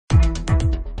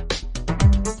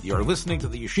You're listening to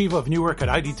the Yeshiva of Newark at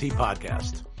IDT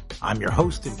podcast. I'm your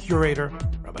host and curator,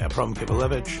 Rabbi Abram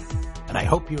Kibalevich, and I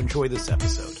hope you enjoy this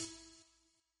episode.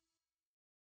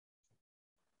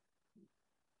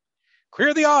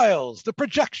 Clear the aisles, the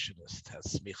projectionist has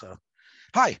smicha.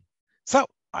 Hi. So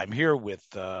I'm here with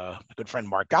my good friend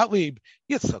Mark Gottlieb.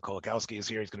 Yitzhak Kolakowski is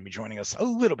here. He's going to be joining us a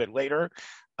little bit later.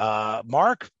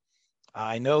 Mark,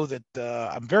 I know that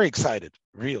I'm very excited,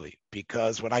 really,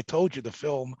 because when I told you the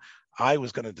film I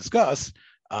was going to discuss,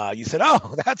 you said,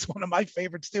 "Oh, that's one of my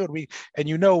favorites too."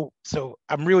 So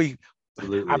I'm really,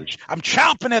 I'm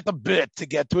chomping at the bit to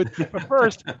get to it. But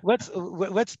first, let's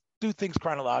do things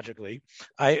chronologically.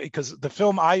 Because the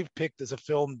film I've picked is a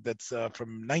film that's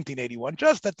from 1981,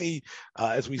 just at the,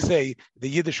 as we say, the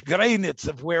Yiddish Greinitz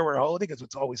of where we're holding, because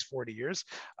it's always 40 years.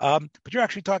 But you're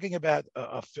actually talking about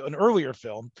an earlier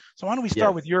film. So why don't we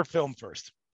start with your film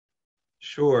first?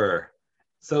 Sure.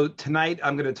 So tonight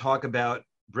I'm going to talk about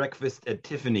Breakfast at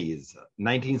Tiffany's,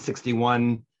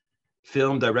 1961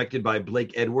 film directed by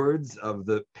Blake Edwards of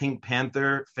the Pink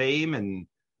Panther fame and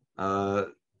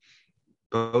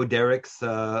Bo Derek's,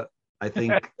 I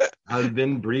think,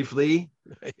 husband briefly.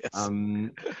 Yes.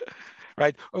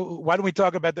 Right. Oh, why don't we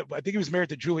talk about that? I think he was married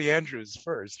to Julie Andrews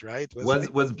first, right?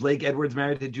 Was Blake Edwards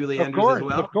married to Julie Andrews as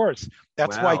well? Of course.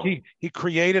 That's why he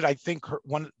created, I think,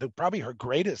 probably her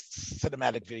greatest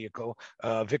cinematic vehicle,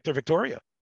 Victor Victoria.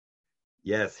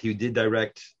 Yes, he did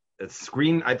direct a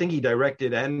screen. I think he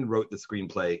directed and wrote the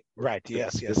screenplay. Right.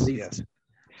 Yes.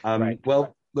 Right.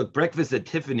 Well, look, Breakfast at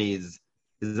Tiffany's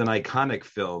is an iconic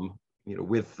film,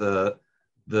 with the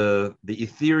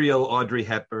ethereal Audrey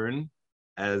Hepburn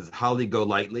as Holly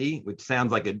Golightly, which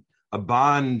sounds like a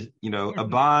Bond, a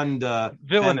Bond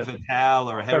femme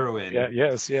fatale or heroine. Yeah,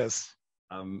 yes.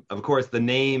 Of course, the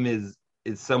name is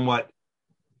somewhat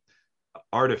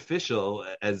artificial,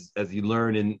 as you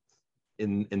learn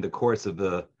in the course of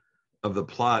the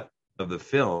plot of the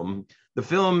film. The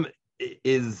film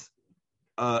is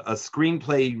a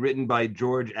screenplay written by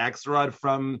George Axelrod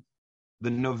from the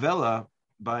novella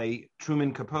by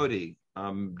Truman Capote,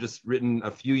 just written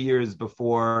a few years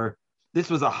before. This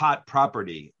was a hot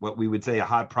property, what we would say a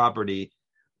hot property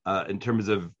in terms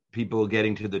of people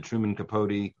getting to the Truman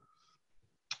Capote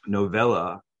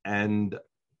novella. And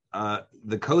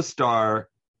the co-star,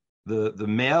 the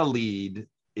male lead,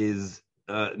 is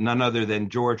none other than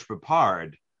George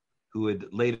Peppard, who would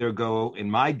later go,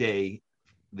 in my day,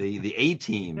 the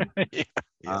A-Team. Yes.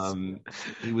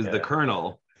 He was the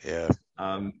colonel. Yeah.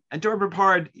 And George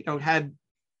Peppard,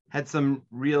 had some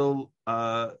real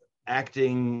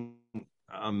acting,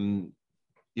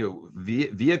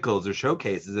 vehicles or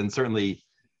showcases, and certainly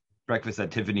Breakfast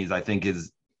at Tiffany's, I think,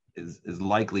 is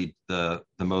likely the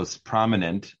most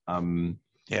prominent. Yeah.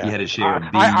 He had a share of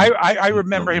I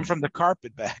remember him from the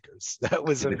Carpetbaggers. That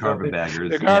was the Carpetbaggers.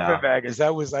 The Carpetbaggers.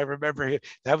 That was, I remember him.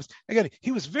 That was, again,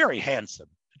 he was very handsome.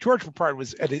 George Peppard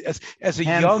was as a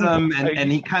handsome,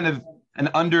 and he kind of an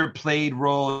underplayed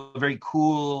role, very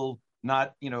cool,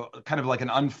 not, kind of like an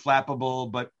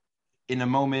unflappable, but in a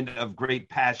moment of great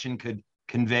passion could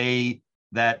convey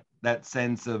that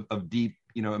sense of deep,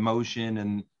 emotion,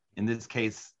 and in this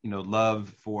case,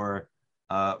 love for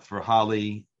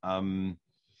Holly.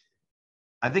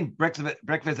 I think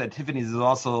Breakfast at Tiffany's is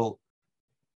also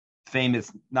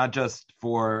famous not just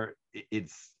for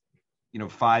its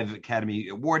 5 Academy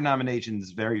Award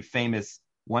nominations, very famous.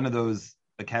 One of those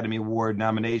Academy Award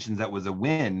nominations that was a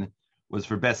win was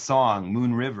for Best Song,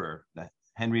 Moon River, the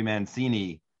Henry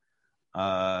Mancini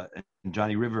and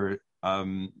Johnny River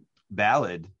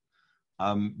ballad.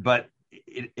 But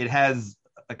it has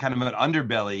a kind of an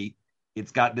underbelly.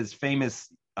 It's got this famous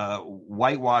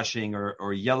whitewashing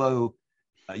or yellow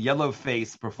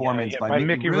face performance by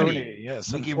Mickey Rooney.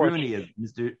 Yes, Mickey Rooney as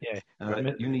Mr.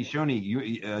 Yushioni.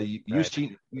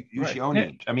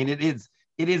 Right. I mean, it is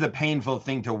a painful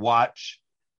thing to watch,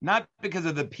 not because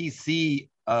of the PC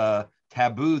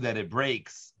taboo that it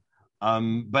breaks,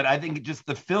 but I think just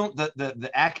the film, the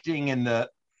acting and the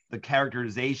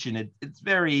characterization, it's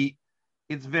very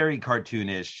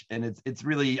cartoonish, and it's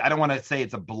really, I don't want to say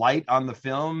it's a blight on the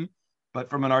film, but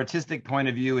from an artistic point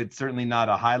of view, it's certainly not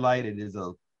a highlight. It is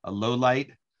a low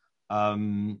light.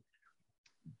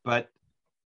 But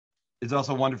it's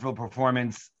also a wonderful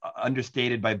performance,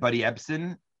 understated by Buddy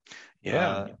Ebsen.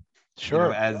 Yeah,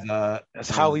 sure. As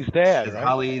Holly's dad, as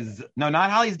right? Not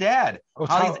Holly's dad.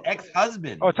 Holly's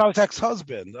ex-husband. Oh, it's Holly's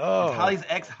ex-husband. Oh, it's Holly's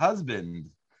ex-husband.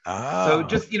 Ah. So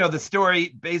just, the story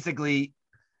basically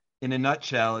in a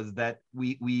nutshell is that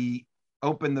we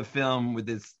open the film with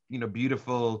this,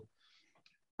 beautiful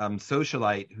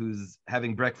socialite who's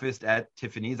having breakfast at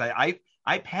Tiffany's. I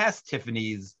passed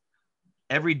Tiffany's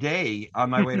every day on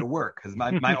my way to work, because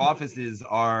my offices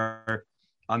are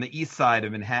on the east side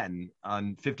of Manhattan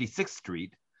on 56th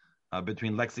Street,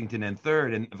 between Lexington and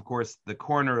 3rd. And of course, the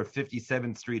corner of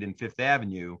 57th Street and 5th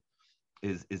Avenue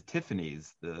is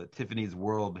Tiffany's, the Tiffany's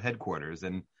World headquarters.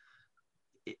 And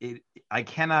I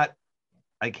cannot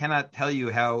tell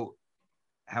you how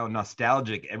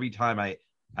nostalgic every time I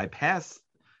pass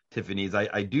Tiffany's.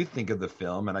 I do think of the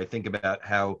film, and I think about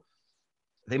how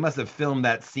they must have filmed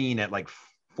that scene at like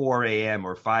 4 a.m.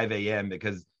 or 5 a.m.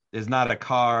 because there's not a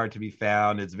car to be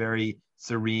found. It's very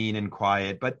serene and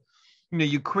quiet. But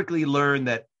you quickly learn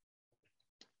that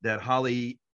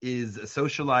Holly is a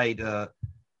socialite,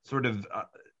 sort of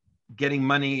getting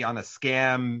money on a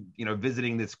scam.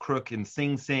 Visiting this crook in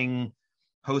Sing Sing,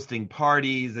 hosting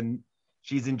parties, and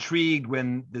she's intrigued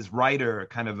when this writer,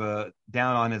 kind of a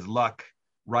down on his luck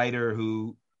writer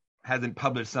who hasn't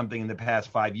published something in the past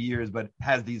 5 years, but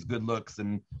has these good looks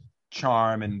and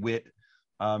charm and wit.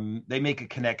 They make a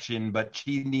connection, but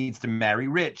she needs to marry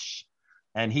rich.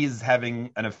 And he's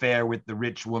having an affair with the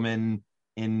rich woman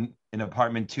in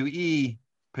apartment 2E,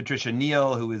 Patricia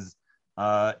Neal, who is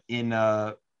in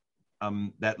that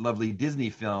lovely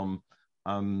Disney film,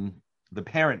 The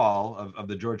Parent Ball of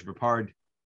the George Peppard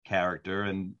character.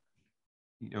 And,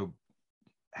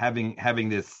 having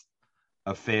this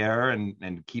affair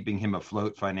and keeping him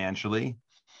afloat financially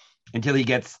until he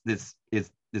gets this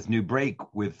new break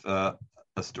with a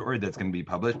story that's going to be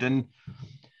published. And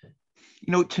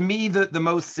to me, the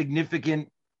most significant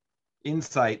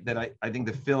insight that I think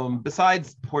the film,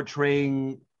 besides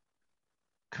portraying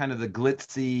kind of the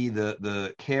glitzy,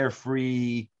 the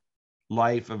carefree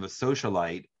life of a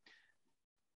socialite,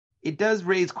 it does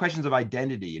raise questions of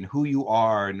identity and who you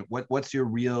are and what's your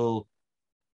real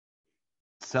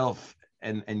self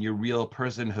and your real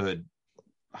personhood.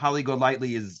 Holly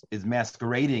Golightly is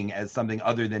masquerading as something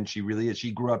other than she really is.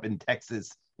 She grew up in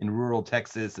Texas, in rural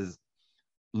Texas, as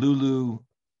Lulu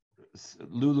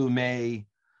May,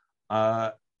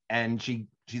 and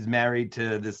she's married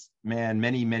to this man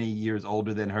many, many years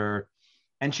older than her,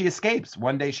 and she escapes.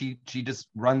 One day she just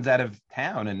runs out of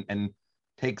town and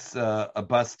takes a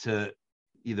bus to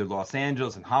either Los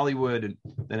Angeles and Hollywood, and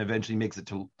then eventually makes it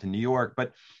to New York.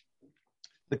 But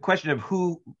the question of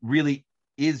who really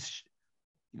is,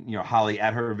 Holly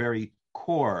at her very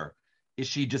core, is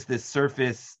she just this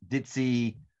surface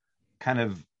ditzy kind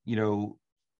of,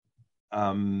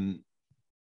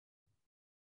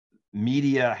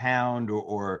 media hound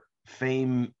or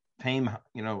fame,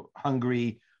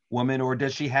 hungry woman, or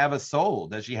does she have a soul?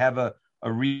 Does she have a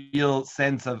real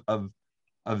sense of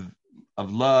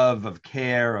love, of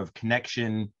care, of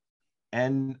connection?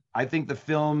 And I think the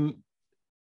film,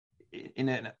 in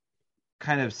a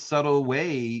kind of subtle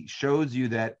way, shows you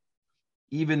that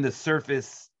even the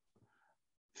surface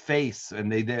face, and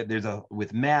there's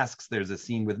a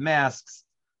scene with masks.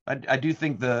 I do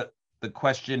think the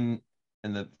question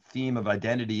and the theme of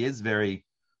identity is very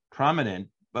prominent,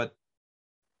 but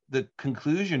the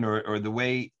conclusion or the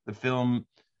way the film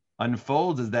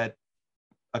unfolds is that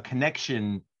a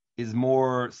connection is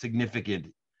more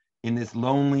significant in this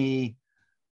lonely,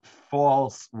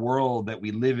 false world that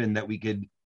we live in, that we could,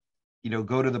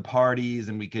 go to the parties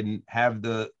and we can have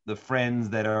the friends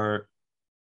that are,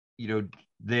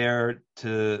 there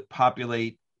to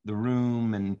populate the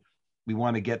room, and we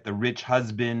want to get the rich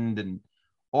husband and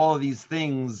all of these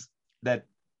things that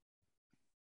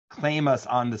claim us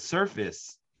on the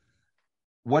surface.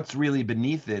 What's really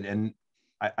beneath it? And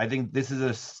I think this is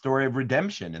a story of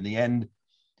redemption. In the end,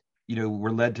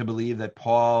 we're led to believe that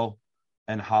Paul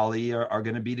and Holly are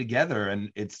going to be together.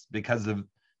 And it's because of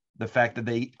the fact that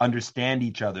they understand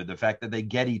each other, the fact that they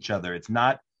get each other. It's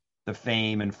not the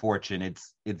fame and fortune.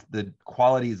 It's the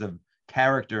qualities of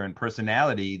character and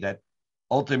personality that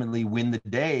ultimately win the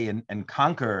day and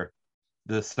conquer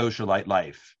the socialite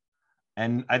life.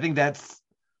 And I think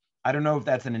I don't know if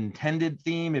that's an intended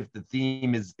theme, if the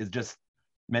theme is just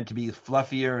meant to be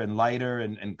fluffier and lighter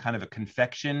and kind of a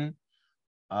confection.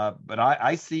 But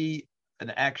I see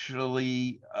an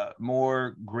actually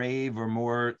more grave or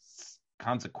more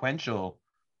consequential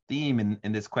theme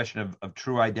in this question of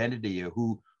true identity,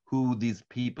 who these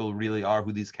people really are,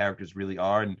 who these characters really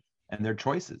are, and their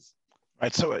choices.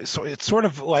 Right. So it's sort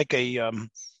of like a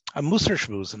Musser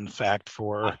schmooze, in fact,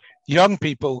 for young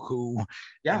people who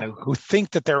who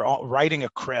think that they're all riding a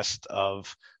crest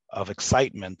of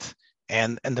excitement,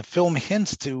 and the film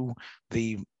hints to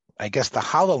the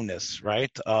hollowness,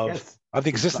 right, of the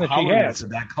existence that she has, of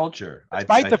that culture.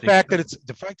 Despite the fact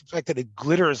that it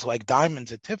glitters like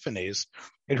diamonds at Tiffany's,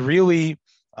 it really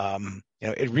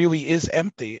It really is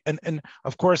empty. And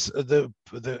of course,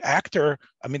 the actor,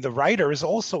 I mean, the writer is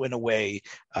also in a way,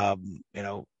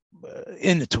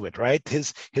 into it, right?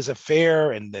 His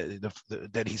affair and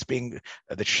that he's being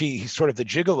he's sort of the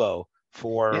gigolo Yes.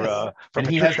 for And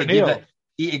he has Patricia to give Neal. that.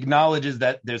 He acknowledges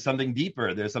that there's something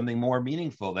deeper. There's something more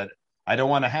meaningful. That I don't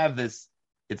want to have this.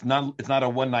 It's not. It's not a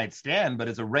one night stand, but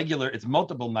it's a regular. It's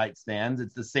multiple night stands.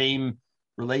 It's the same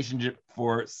relationship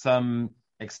for some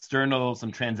external,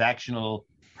 some transactional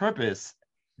purpose,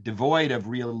 devoid of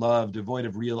real love, devoid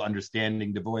of real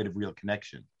understanding, devoid of real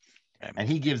connection. And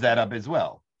he gives that up as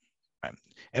well.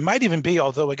 It might even be,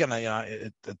 although again,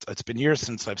 it's been years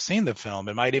since I've seen the film.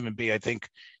 It might even be, I think,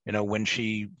 when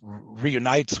she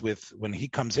reunites when he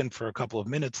comes in for a couple of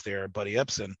minutes there, Buddy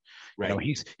Ebsen,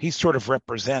 right. He sort of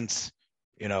represents,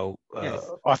 yes.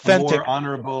 authentic, a more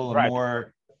honorable, right. a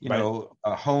more,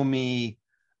 a homey,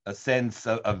 a sense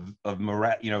of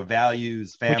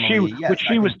values, family.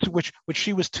 Which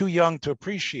she was too young to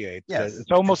appreciate. Yes,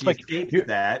 it's almost like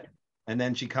that, and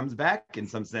then she comes back in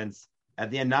some sense at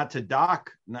the end, not to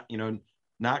dock, not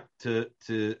to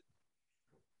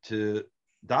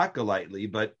dock lightly,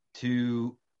 but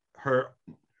to her.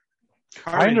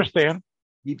 I understand.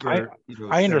 Deeper,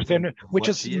 I understand, which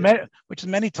is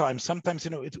many times. Sometimes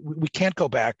we can't go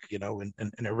back, and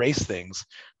erase things,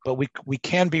 but we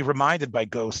can be reminded by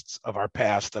ghosts of our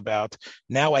past about.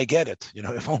 Now I get it,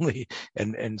 if only.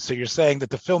 And so you're saying that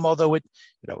the film, although it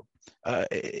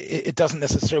doesn't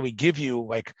necessarily give you,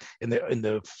 like in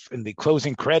the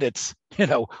closing credits,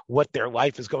 what their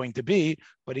life is going to be,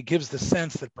 but it gives the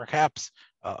sense that perhaps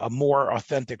a more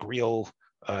authentic, real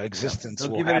existence.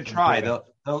 They'll give it a try. They'll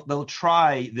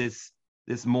try this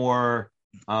more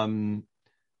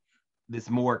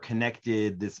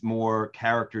connected, this more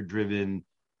character driven,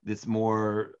 this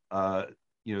more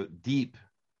deep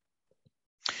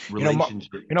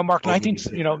relationship. Mark,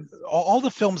 all the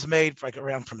films made like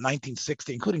around from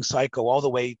 1960, including Psycho, all the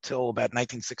way till about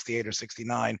 1968 or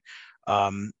 69.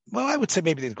 Well, I would say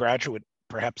maybe The Graduate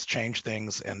perhaps changed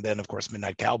things, and then of course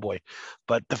Midnight Cowboy.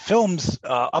 But the films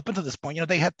up until this point,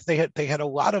 they had a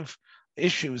lot of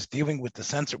issues dealing with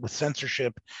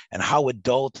censorship and how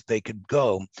adult they could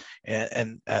go.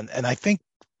 And I think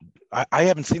I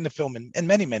haven't seen the film in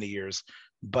many years,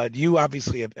 but you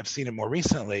obviously have seen it more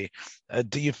recently.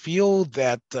 Do you feel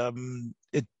that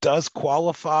it does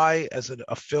qualify as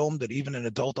a film that even an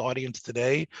adult audience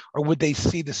today, or would they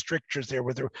see the strictures there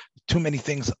where there are too many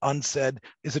things unsaid?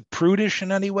 Is it prudish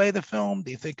in any way, the film?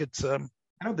 Do you think it's I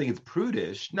don't think it's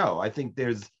prudish. No, I think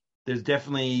there's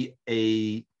definitely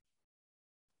a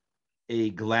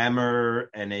glamour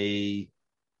and a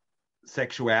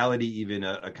sexuality, even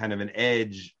a kind of an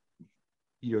edge,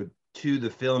 to the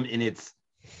film in its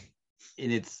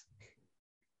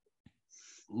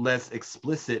less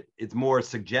explicit. It's more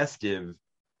suggestive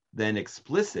than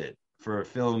explicit for a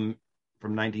film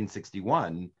from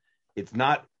 1961. It's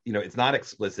not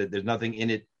explicit. There's nothing in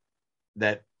it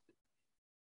that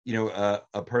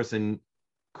a person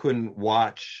couldn't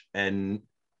watch and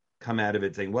come out of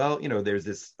it saying, well, there's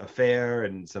this affair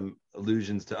and some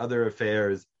allusions to other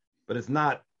affairs, but it's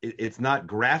not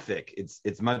graphic.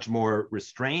 It's much more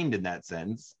restrained in that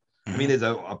sense. I mean, there's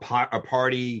a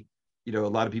party, a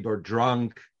lot of people are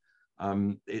drunk.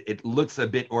 It looks a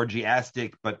bit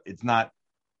orgiastic, but it's not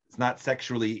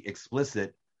sexually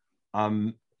explicit.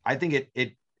 I think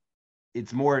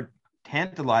it's more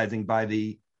tantalizing by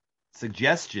the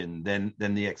suggestion than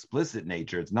the explicit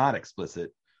nature. It's not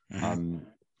explicit.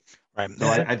 Right. So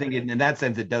I think in that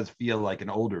sense, it does feel like an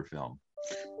older film.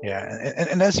 Yeah,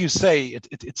 and as you say,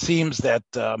 it seems that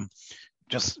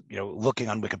just looking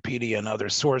on Wikipedia and other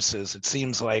sources, it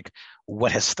seems like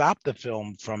what has stopped the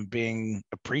film from being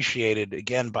appreciated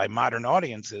again by modern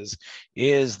audiences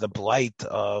is the blight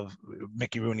of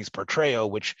Mickey Rooney's portrayal,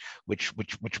 which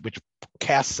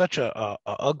casts such a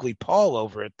ugly pall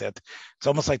over it that it's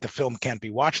almost like the film can't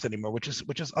be watched anymore, which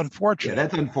is unfortunate. Yeah,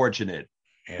 that's unfortunate.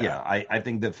 Yeah, I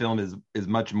think the film is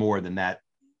much more than that.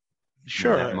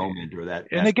 Sure, that moment or that.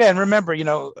 And again, remember,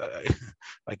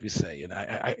 like we say,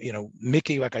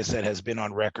 Mickey, like I said, has been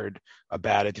on record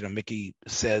about it. Mickey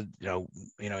said,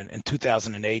 in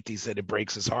 2008, he said it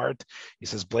breaks his heart. He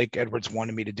says Blake Edwards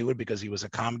wanted me to do it because he was a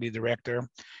comedy director.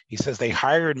 He says they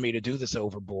hired me to do this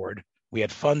overboard. We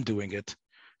had fun doing it.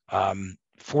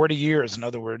 40 years, in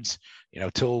other words,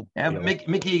 till. And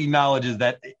Mickey acknowledges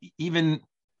that even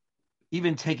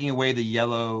taking away the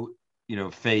yellow,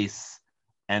 face.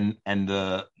 And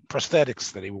the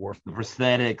prosthetics that he wore, the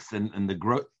prosthetics and the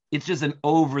growth, it's just an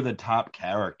over the top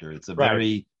character. It's a Right.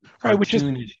 very Right,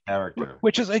 cartoonish character.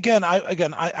 which is I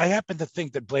happen to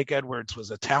think that Blake Edwards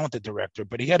was a talented director,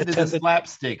 but he had a It is a tendency.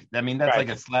 slapstick. I mean, that's Right,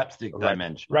 like a slapstick right,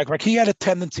 dimension. right. He had a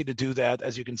tendency to do that,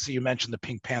 as you can see. You mentioned the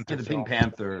Pink Yeah, Panther the film, Pink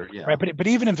Panther. Yeah, right? But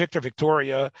even in Victor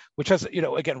Victoria, which has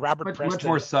again Robert much Preston.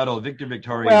 more subtle. Victor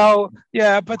Victoria. Well,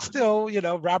 yeah, but still,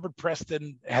 Robert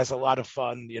Preston has a lot of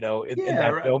fun, in Yeah,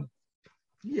 that right. film.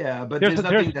 Yeah, but There's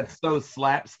there's nothing that's so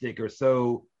slapstick or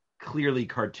so clearly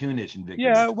cartoonish in Victor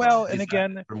Yeah, Victoria. well, and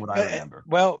again, from what I remember.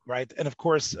 well, right, and of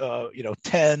course,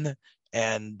 10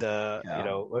 and Yeah.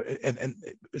 and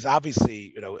it's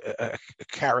obviously a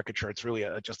caricature. It's really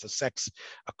just a sex,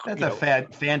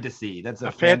 That's fantasy. That's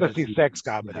a fantasy sex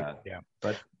comedy. Yeah.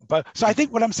 But so I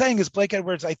think what I'm saying is Blake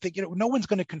Edwards. I think no one's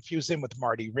going to confuse him with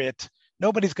Marty Ritt.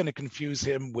 Nobody's going to confuse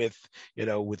him with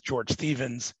with George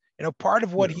Stevens. Part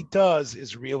of what he does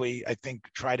is really, I think,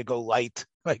 try to go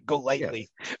lightly,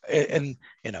 yes. and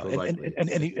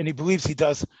he believes he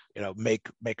does, make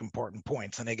important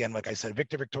points. And again, like I said,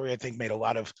 Victor Victoria, I think, made a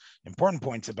lot of important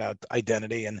points about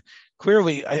identity. And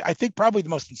clearly, I think probably the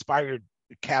most inspired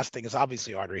casting is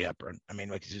obviously Audrey Hepburn. I mean,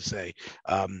 like you say,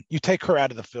 you take her out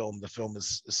of the film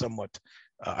is somewhat.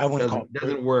 I wouldn't call it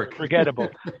doesn't work. Forgettable,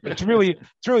 but it's really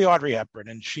Audrey Hepburn,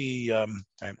 and she.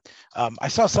 I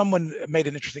saw someone made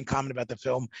an interesting comment about the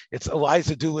film. It's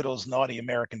Eliza Doolittle's naughty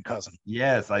American cousin.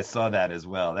 Yes, I saw that as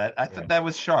well. I thought that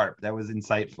was sharp. That was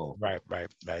insightful. Right.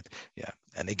 Yeah,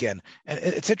 and again, and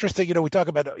it's interesting. We talk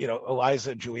about Eliza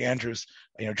and Julie Andrews.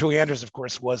 Julie Andrews, of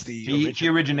course, was she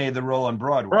originated the role on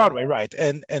Broadway. Broadway, right?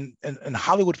 And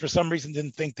Hollywood, for some reason,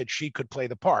 didn't think that she could play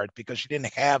the part because she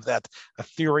didn't have that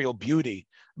ethereal beauty.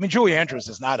 I mean, Julie Andrews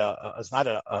is not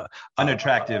a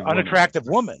unattractive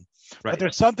woman, right. But there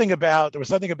was something about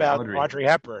Audrey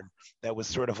Hepburn that was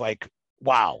sort of like,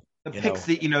 wow. The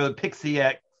pixie,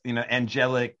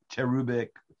 angelic,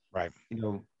 cherubic, right?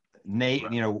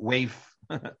 waif,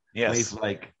 yes,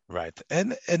 waif-like, right?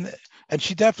 And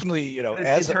she definitely,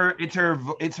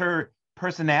 it's her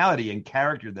personality and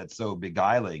character that's so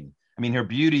beguiling. I mean, her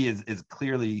beauty is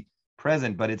clearly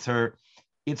present, but it's her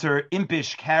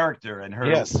impish character and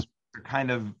her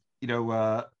kind of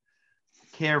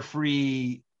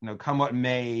carefree, come what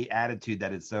may attitude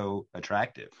that is so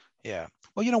attractive. Yeah.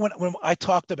 Well, when I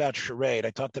talked about Charade, I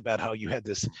talked about how you had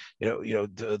this,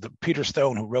 the Peter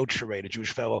Stone, who wrote Charade, a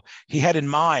Jewish fellow, he had in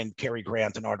mind Cary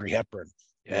Grant and Audrey Hepburn.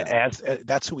 As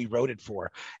that's who he wrote it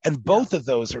for, and both of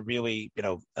those are really,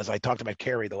 as I talked about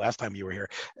Cary the last time you were here,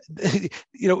 they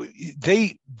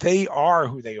are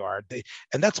who they are.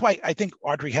 And that's why I think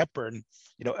Audrey Hepburn,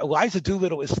 Eliza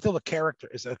Doolittle is still a character,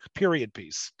 is a period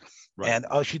piece, right. And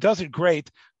she does it great.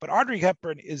 But Audrey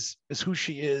Hepburn is who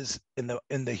she is in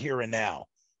the here and now.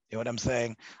 You know what I'm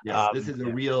saying? Yes, this is a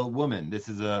real woman. This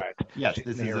is a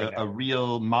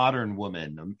real modern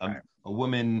woman, a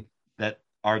woman that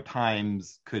our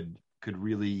times could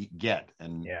really get.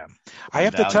 And I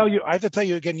have to tell you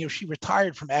again, she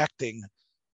retired from acting,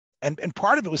 and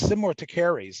part of it was similar to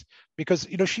Cary's, because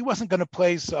she wasn't going to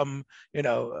play some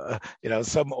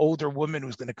some older woman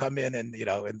who's going to come in and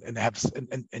and have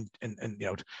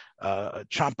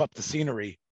chomp up the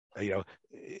scenery.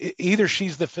 Either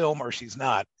she's the film or she's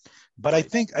not. But I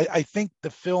think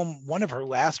the film, one of her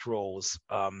last roles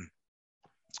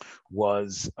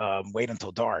was Wait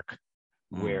Until Dark,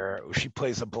 where she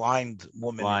plays a blind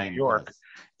woman in New York,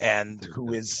 and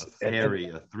who is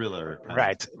a thriller.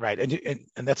 Right. And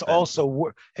that's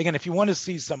also, again, if you want to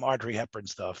see some Audrey Hepburn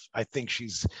stuff, I think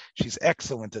she's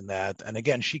excellent in that. And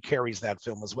again, she carries that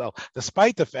film as well,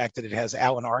 despite the fact that it has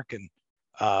Alan Arkin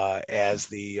as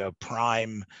the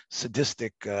prime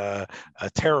sadistic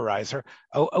terrorizer,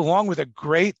 along with a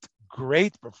great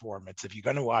performance. If you're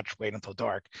going to watch Wait Until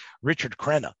Dark, Richard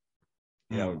Crenna.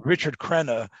 Richard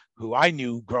Crenna, who I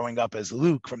knew growing up as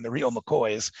Luke from The Real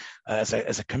McCoys, as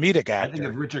a comedic actor. I think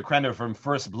of Richard Crenna from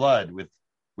First Blood with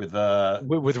Rambo.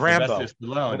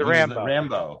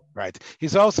 Rambo. Right.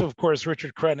 He's also, of course,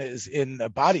 Richard Crenna is in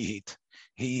Body Heat.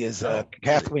 He is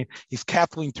Kathleen. He's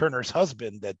Kathleen Turner's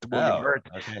husband that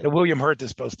William Hurt is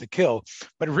supposed to kill.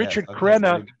 But Richard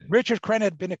Crenna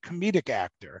had been a comedic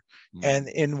actor, and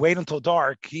in Wait Until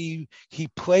Dark, he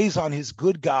plays on his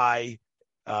good guy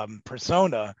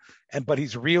persona, but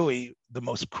he's really the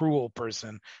most cruel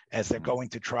person as they're going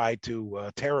to try to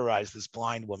terrorize this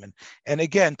blind woman. And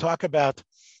again, talk about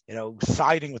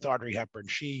siding with Audrey Hepburn.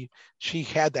 She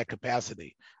had that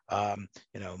capacity.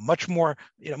 Much more,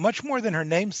 much more than her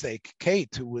namesake,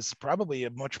 Kate, who was probably a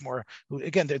much more, who,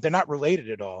 again, they're not related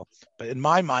at all. But in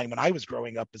my mind, when I was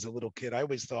growing up as a little kid, I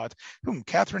always thought,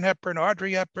 Katharine Hepburn,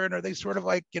 Audrey Hepburn, are they sort of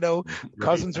like,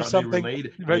 cousins or something?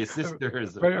 Are they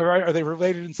sisters? Right? Are they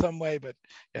related in some way? But,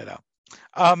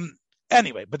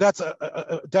 anyway, but that's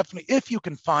a definitely, if you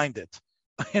can find it,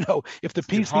 if the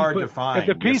PC, it's hard to find.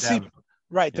 If the PC,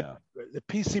 right, yeah. The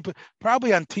PC,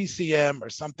 probably on TCM or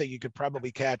something, you could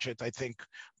probably catch it, I think.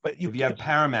 But if you have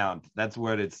Paramount, that's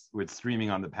what it's streaming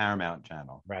on the Paramount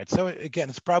channel. Right. So again,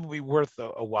 it's probably worth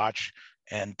a watch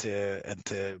and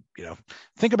to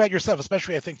think about yourself,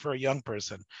 especially I think for a young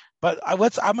person. But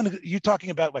you talking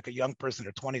about like a young person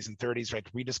in their 20s and 30s, right?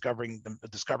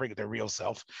 Discovering their real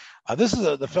self. This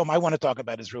is the film I want to talk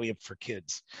about is really for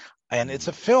kids, and it's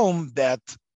a film that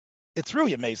it's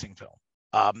really amazing film.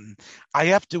 I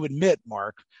have to admit,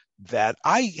 Mark, that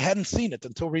I hadn't seen it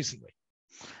until recently.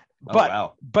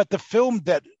 But the film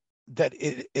that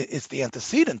it is the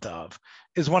antecedent of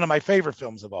is one of my favorite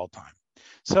films of all time.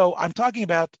 So I'm talking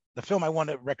about the film I want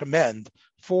to recommend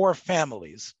for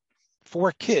families,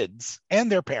 for kids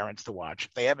and their parents to watch.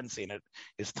 If they haven't seen it,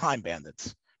 is Time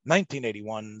Bandits,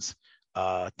 1981's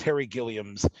Terry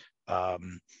Gilliam's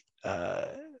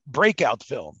breakout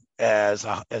film as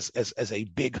a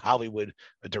big Hollywood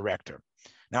director.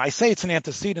 Now, I say it's an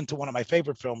antecedent to one of my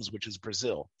favorite films, which is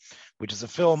Brazil, which is a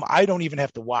film I don't even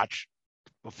have to watch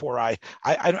before I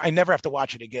never have to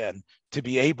watch it again to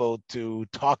be able to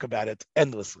talk about it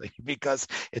endlessly, because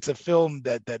it's a film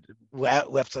that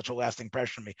left such a lasting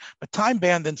impression on me. But Time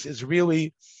Bandits is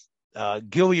really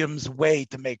Gilliam's way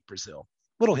to make Brazil.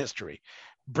 Little history.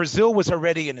 Brazil was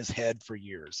already in his head for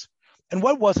years. And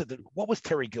what was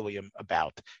Terry Gilliam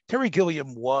about? Terry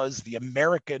Gilliam was the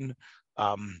American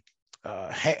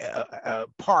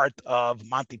part of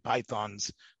Monty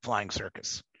Python's Flying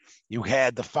Circus. You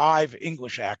had the 5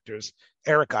 English actors,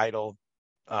 Eric Idle,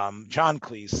 John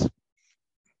Cleese,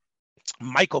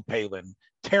 Michael Palin,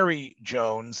 Terry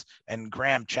Jones, and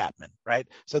Graham Chapman, right?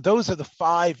 So those are the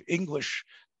 5 English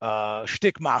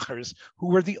shtickmachers who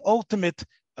were the ultimate,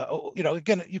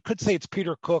 again, you could say it's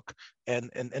Peter Cook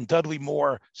and Dudley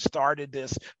Moore started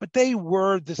this, but they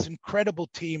were this incredible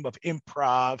team of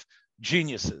improv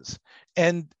geniuses.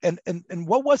 And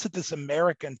what was it this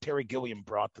American Terry Gilliam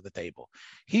brought to the table?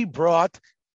 He brought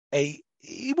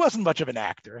he wasn't much of an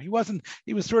actor. He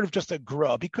was sort of just a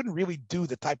grub. He couldn't really do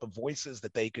the type of voices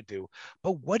that they could do.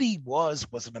 But what he was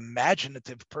an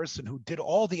imaginative person who did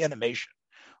all the animation,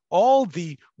 all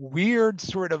the weird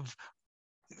sort of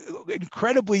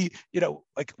incredibly,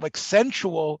 like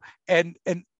sensual and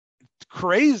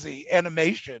crazy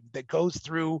animation that goes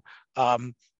through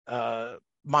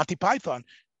Monty Python.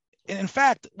 And in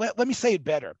fact, let me say it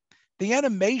better. The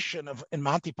animation in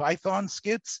Monty Python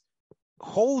skits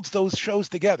holds those shows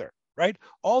together, right?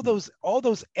 All those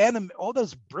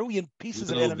brilliant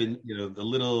pieces of animation. The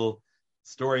little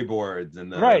storyboards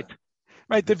and the right.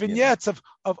 The vignettes of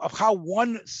how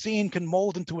one scene can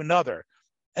mold into another.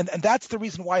 And that's the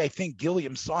reason why I think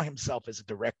Gilliam saw himself as a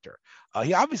director.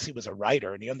 He obviously was a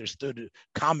writer and he understood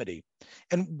comedy.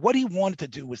 And what he wanted to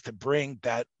do was to bring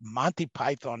that Monty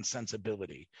Python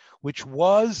sensibility, which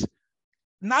was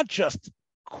not just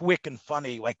quick and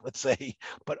funny, like let's say,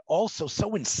 but also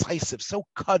so incisive, so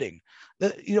cutting.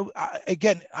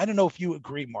 Again, I don't know if you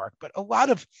agree, Mark, but a lot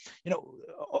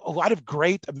of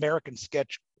great American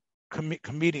sketch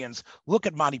comedians look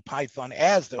at Monty Python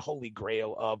as the holy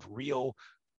grail of real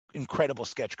incredible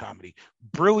sketch comedy,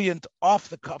 brilliant, off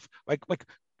the cuff,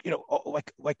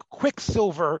 like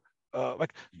Quicksilver,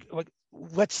 like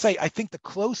let's say, I think the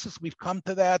closest we've come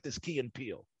to that is Key and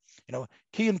Peele.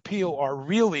 Key and Peele are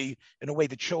really, in a way,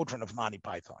 the children of Monty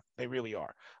Python. They really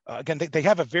are. Again, they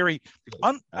have a very,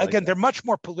 they're much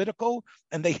more political,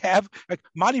 and they have,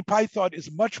 Monty Python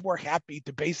is much more happy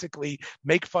to basically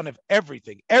make fun of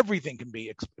everything. Everything can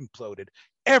be imploded.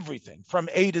 Everything from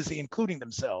A to Z, including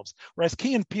themselves. Whereas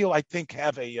Key and Peele, I think,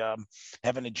 have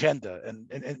an agenda,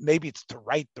 and maybe it's to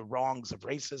right the wrongs of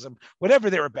racism, whatever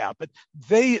they're about. But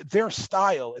their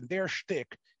style and their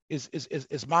shtick is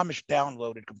mamish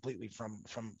downloaded completely from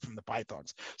the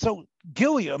Pythons. So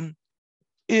Gilliam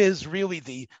is really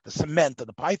the cement of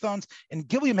the Pythons, and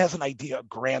Gilliam has an idea, a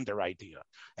grander idea,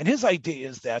 and his idea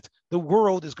is that the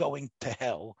world is going to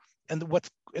hell. And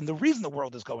the reason the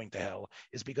world is going to hell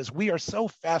is because we are so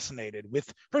fascinated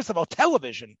with, first of all,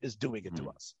 television is doing it to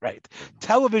us, right?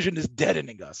 Television is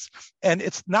deadening us. And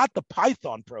it's not the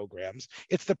Python programs,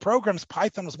 it's the programs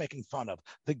Python was making fun of,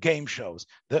 the game shows,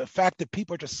 the fact that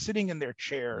people are just sitting in their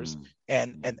chairs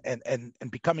and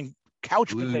becoming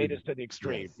couch Glued. potatoes to the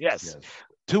extreme. Yes. Yes.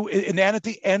 To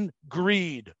inanity and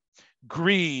greed,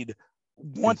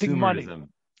 wanting money,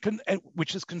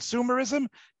 which is consumerism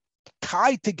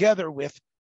tied together with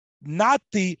not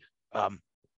the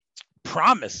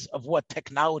promise of what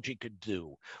technology could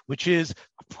do, which is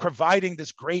providing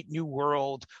this great new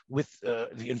world with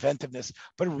the inventiveness,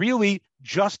 but really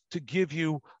just to give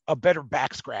you a better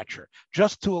back scratcher,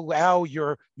 just to allow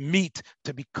your meat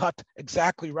to be cut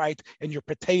exactly right and your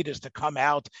potatoes to come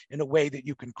out in a way that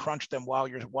you can crunch them while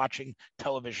you're watching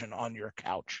television on your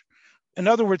couch. In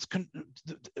other words,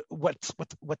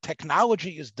 what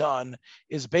technology has done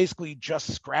is basically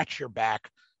just scratch your back,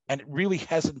 and it really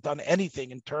hasn't done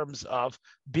anything in terms of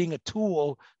being a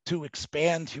tool to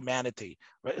expand humanity.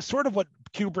 Right? It's sort of what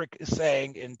Kubrick is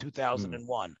saying in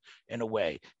 2001, in a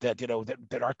way, that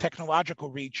that our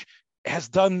technological reach has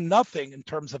done nothing in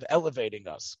terms of elevating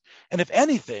us. And if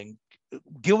anything,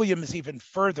 Gilliam is even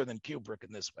further than Kubrick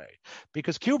in this way,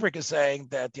 because Kubrick is saying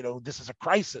that this is a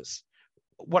crisis,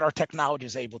 what our technology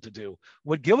is able to do.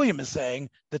 What Gilliam is saying,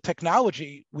 the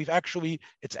technology,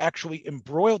 it's actually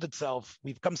embroiled itself.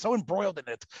 We've become so embroiled in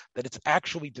it that it's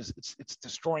actually it's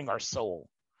destroying our soul,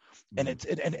 and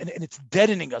it's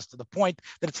deadening us to the point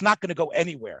that it's not going to go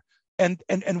anywhere. And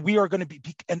we are going to be,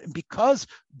 and because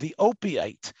the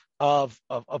opiate of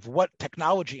what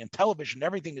technology and television and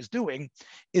everything is doing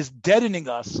is deadening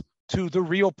us to the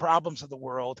real problems of the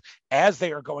world as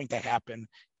they are going to happen.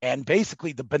 And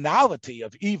basically the banality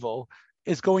of evil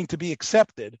is going to be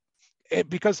accepted,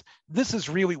 because this is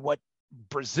really what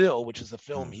Brazil, which is the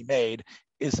film he made,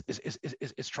 is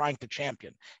trying to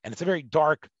champion. And it's a very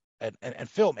dark and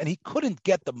film, and he couldn't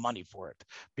get the money for it,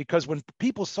 because when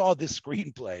people saw this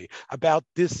screenplay about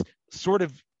this sort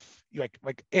of like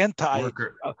a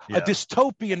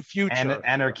dystopian future,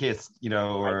 anarchist,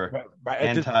 or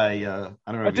anti I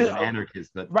don't know if he's an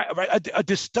anarchist, but a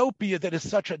dystopia that is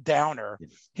such a downer.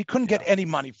 He couldn't get any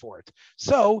money for it,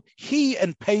 so he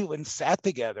and Palin sat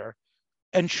together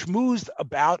and schmoozed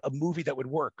about a movie that would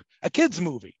work, a kids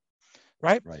movie,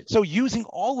 right? So using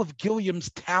all of Gilliam's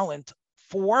talent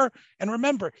and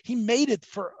remember, he made it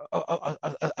for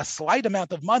a slight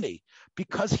amount of money,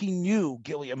 because he knew,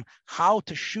 Gilliam, how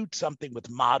to shoot something with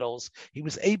models. He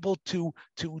was able to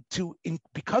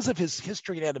because of his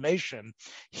history in animation,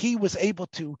 he was able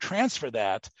to transfer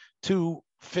that to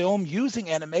film using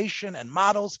animation and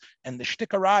models and the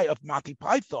shtickerai of Monty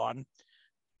Python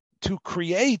to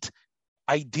create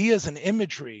ideas and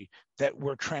imagery that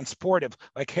were transportive,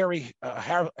 like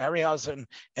Harryhausen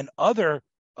and other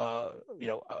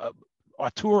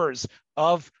auteurs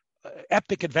of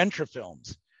epic adventure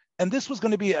films. And this was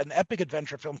going to be an epic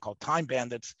adventure film called Time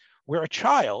Bandits, where a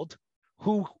child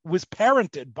who was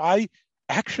parented by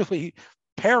actually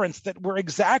parents that were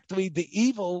exactly the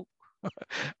evil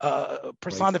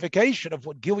personification of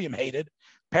what Gilliam hated,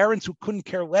 parents who couldn't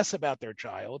care less about their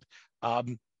child.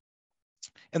 And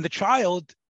the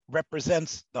child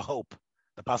represents the hope,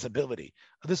 the possibility.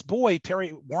 This boy,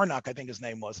 Terry Warnock, I think his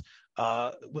name was.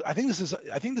 I think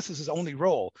this is his only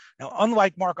role. Now,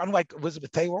 unlike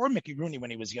Elizabeth Taylor or Mickey Rooney when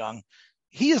he was young,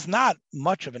 he is not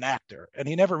much of an actor, and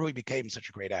he never really became such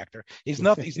a great actor. He's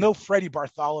no Freddie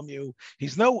Bartholomew.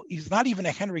 He's not even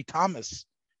a Henry Thomas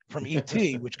from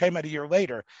E.T., which came out a year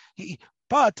later.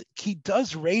 But he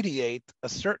does radiate a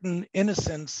certain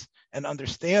innocence and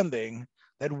understanding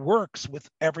that works with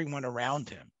everyone around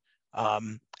him.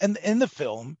 And in the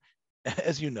film,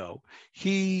 as you know,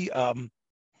 he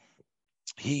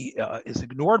is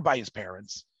ignored by his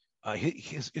parents.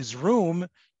 His room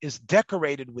is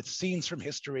decorated with scenes from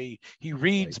history. He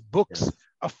reads books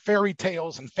of fairy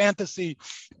tales and fantasy.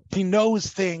 He knows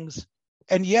things,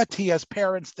 and yet he has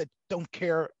parents that don't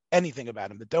care anything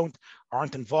about him, that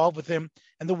aren't involved with him.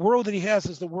 And the world that he has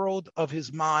is the world of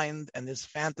his mind and his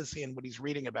fantasy and what he's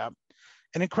reading about.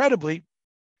 And incredibly,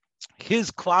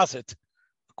 his closet,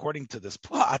 according to this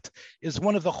plot, is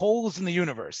one of the holes in the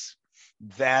universe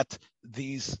that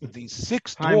these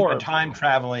six dwarves, time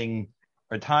traveling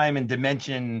or time and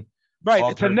dimension. Right,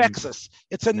 it's a nexus.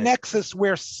 It's a nexus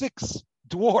where six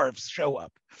dwarves show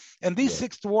up. And these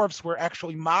six dwarves were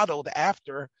actually modeled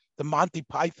after the Monty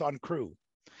Python crew.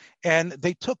 And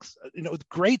they took, with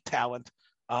great talent,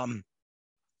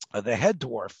 the head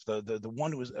dwarf, the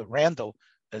one who was Randall,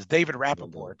 as David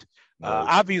Rappaport,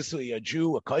 obviously a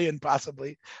Jew, a Kohen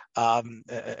possibly,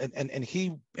 and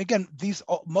he, again,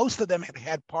 most of them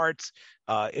had parts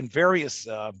in various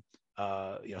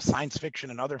science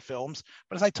fiction and other films.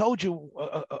 But as I told you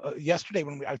yesterday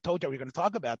when I told you we were going to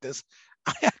talk about this,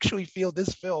 I actually feel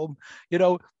this film,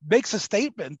 makes a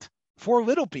statement for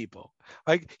little people.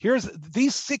 Like here's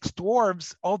these 6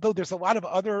 dwarves, although there's a lot of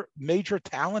other major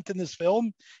talent in this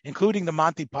film, including the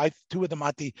Monty Python, two of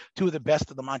the best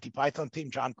of the Monty Python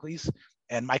team, John Cleese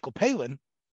and Michael Palin.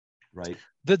 Right.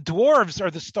 The dwarves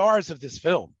are the stars of this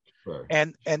film. Sure.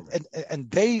 And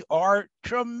they are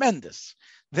tremendous.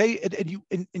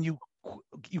 You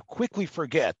quickly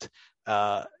forget,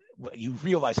 you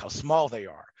realize how small they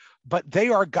are, but they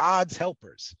are God's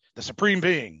helpers, the supreme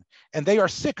being, and they are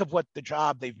sick of what the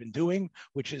job they've been doing,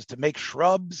 which is to make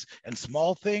shrubs and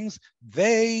small things.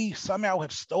 They somehow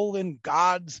have stolen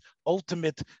God's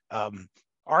ultimate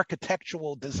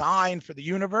architectural design for the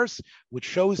universe, which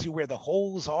shows you where the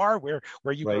holes are, where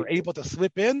you are able to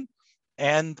slip in,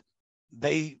 and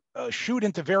they shoot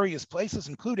into various places,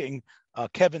 including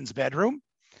Kevin's bedroom,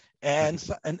 and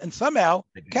somehow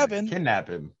Kevin kidnap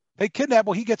him. They kidnap.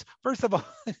 Well, he gets, first of all,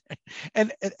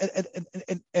 and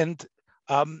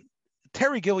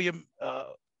Terry Gilliam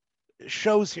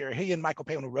shows here, he and Michael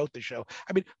Palin, who wrote the show.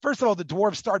 I mean, first of all, the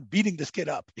dwarves start beating this kid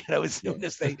up, as soon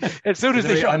as they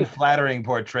show unflattering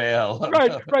portrayal of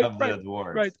the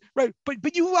dwarves. Right.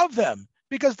 But you love them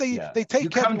because they take. You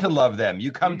come to love them.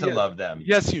 You come to love them.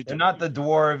 Yes, you do. They're not the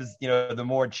dwarves, the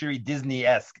more cheery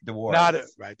Disney-esque dwarves. Not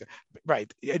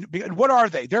right. And what are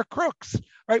they? They're crooks,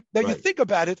 right? Now you think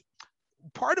about it.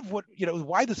 Part of what,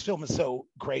 why this film is so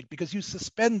great, because you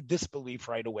suspend disbelief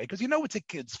right away, because it's a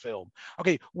kid's film.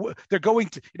 Okay, they're going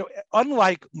to,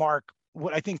 unlike Mark,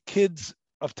 what I think kids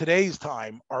of today's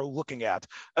time are looking at.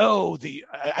 I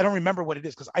don't remember what it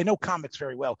is, because I know comics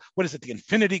very well. What is it? The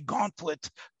Infinity Gauntlet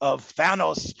of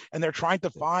Thanos, and they're trying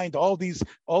to find all these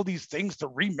things to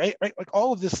remake, right? Like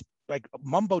all of this, like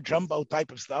mumbo jumbo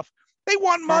type of stuff. They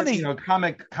want money.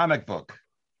 Comic book.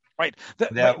 Right.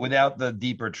 Without the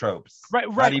deeper tropes. Right.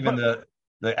 Not even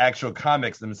the actual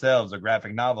comics themselves or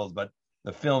graphic novels, but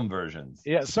the film versions.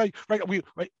 Yeah. So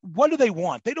what do they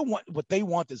want? They don't want, what they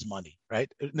want is money,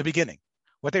 right? In the beginning.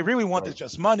 What they really want is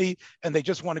just money, and they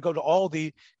just want to go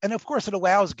to and of course it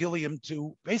allows Gilliam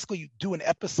to basically do an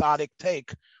episodic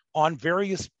take on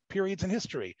various periods in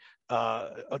history.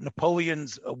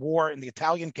 Napoleon's war in the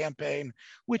Italian campaign,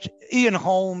 which Ian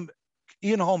Holm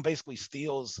basically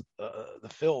steals the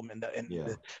film in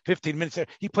the 15 minutes there.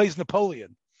 He plays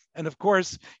Napoleon. And of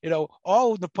course,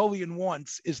 all Napoleon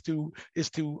wants is to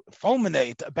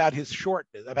fulminate about his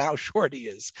shortness, about how short he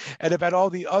is, and about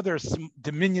all the other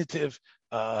diminutive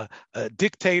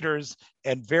dictators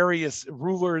and various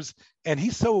rulers. And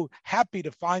he's so happy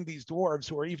to find these dwarves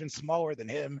who are even smaller than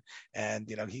him. And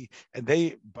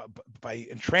they by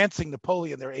entrancing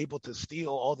Napoleon, they're able to steal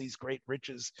all these great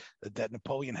riches that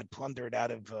Napoleon had plundered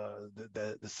out of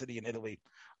the city in Italy.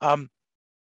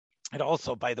 And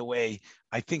also, by the way,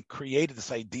 I think created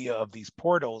this idea of these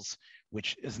portals,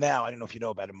 which is now, I don't know if you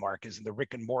know about it, Mark, is in the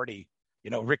Rick and Morty.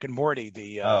 Rick and Morty.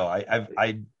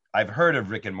 I've heard of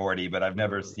Rick and Morty, but I've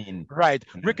never seen. Right,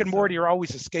 Rick and Morty are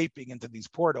always escaping into these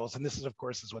portals, and this is, of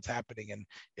course, what's happening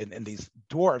in these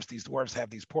dwarves. These dwarves have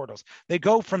these portals. They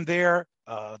go from there,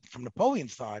 from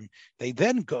Napoleon's time. They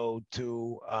then go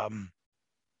to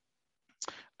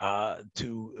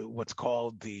what's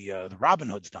called the Robin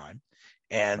Hood's time.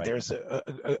 And there's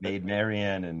a Maid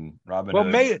Marian and Robin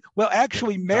Hood.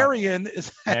 Actually, Marian is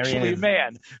actually a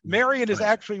man. Marian is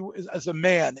actually as a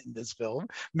man in this film.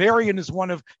 Marian is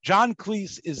one of John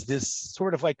Cleese, is this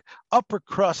sort of like upper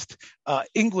crust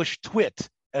English twit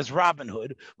as Robin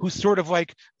Hood, who's sort of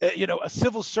like a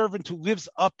civil servant who lives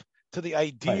up to the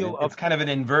ideal of. It's kind of an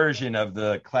inversion of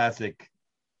the classic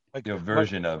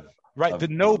version of. Right, the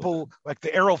noble, like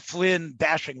the Errol Flynn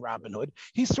dashing Robin Hood.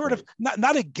 He's sort of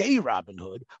not a gay Robin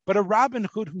Hood, but a Robin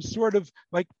Hood who's sort of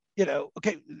like,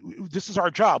 okay, this is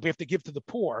our job. We have to give to the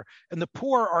poor, and the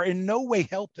poor are in no way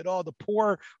helped at all. The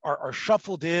poor are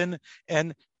shuffled in,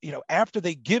 and after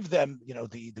they give them,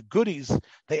 the goodies,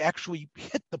 they actually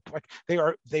hit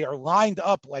they are lined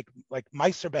up like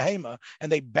Meister Behema,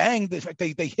 and they bang this,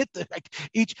 they hit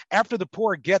each, after the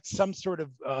poor gets some sort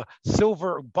of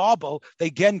silver bauble,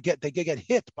 they get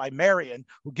hit by Marian,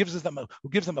 who gives them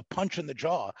a punch in the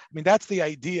jaw. I mean, that's the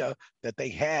idea that they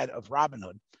had of Robin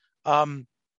Hood.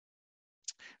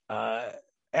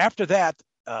 After that,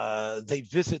 they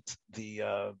visit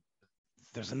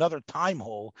there's another time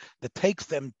hole that takes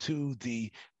them to the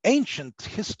ancient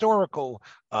historical.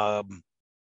 Right.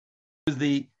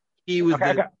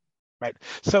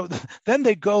 So then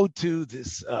they go to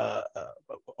this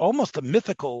almost a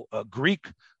mythical Greek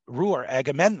ruler,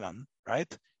 Agamemnon,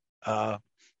 right? And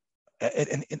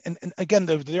again,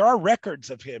 there are records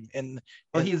of him.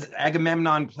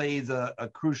 Agamemnon plays a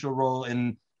crucial role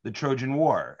in the Trojan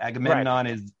War. Agamemnon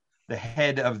is the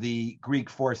head of the Greek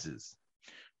forces.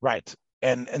 Right.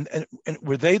 And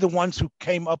were they the ones who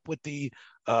came up with the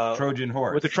Trojan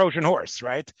horse? With the Trojan horse,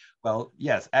 right? Well,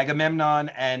 yes, Agamemnon,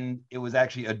 and it was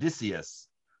actually Odysseus,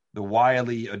 the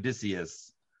wily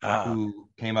Odysseus, who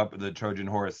came up with the Trojan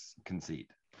horse conceit.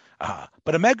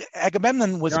 But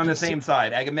Agamemnon was They're on the same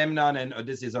side. Agamemnon and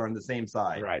Odysseus are on the same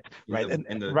side. Right.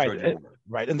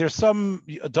 And there's some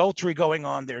adultery going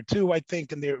on there too, I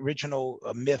think, in the original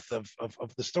myth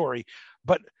of the story.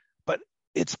 But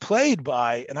it's played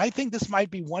by, and I think this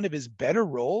might be one of his better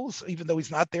roles, even though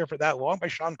he's not there for that long, by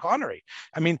Sean Connery.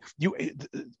 I mean,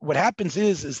 what happens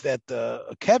is that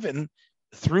Kevin,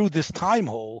 through this time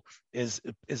hole, is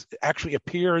actually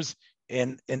appears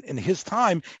in his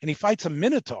time, and he fights a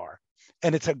Minotaur,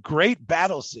 and it's a great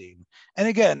battle scene. And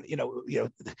again,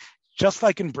 just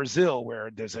like in Brazil,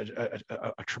 where there's a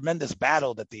tremendous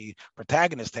battle that the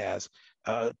protagonist has,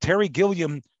 Terry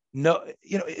Gilliam. No,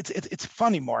 it's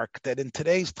funny, Mark, that in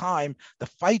today's time the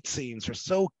fight scenes are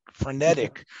so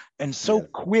frenetic and so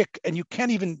quick, and you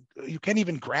can't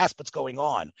even grasp what's going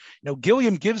on.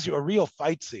 Gilliam gives you a real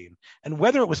fight scene, and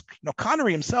whether it was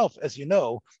Connery himself, as you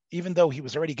know, even though he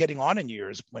was already getting on in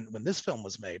years when this film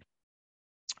was made.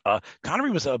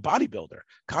 Connery was a bodybuilder.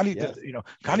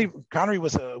 Connery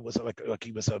was like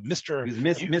he was a Mr. He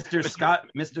was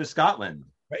Mr. Scotland.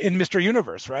 In Mr.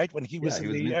 Universe, right? When he was in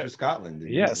the Mr. Scotland.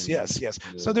 Yes.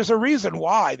 So there's a reason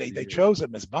why they chose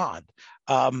him as Bond.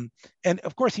 And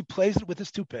of course he plays it with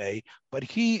his toupee, but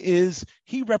he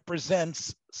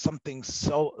represents something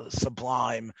so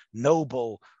sublime,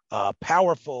 noble,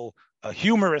 powerful,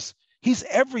 humorous. He's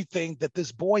everything that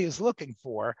this boy is looking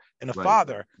for in a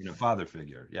father. In a father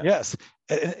figure, yeah. Yes.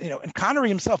 And Connery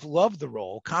himself loved the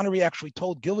role. Connery actually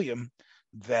told Gilliam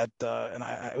that, and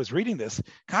I was reading this,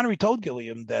 Connery told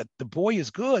Gilliam that the boy is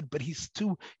good, but he's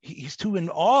too in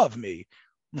awe of me.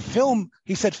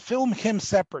 He said, film him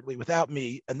separately without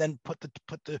me, and then put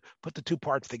the two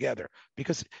parts together,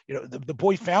 because the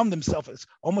boy found himself as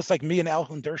almost like me and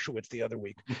Alan Dershowitz the other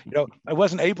week. I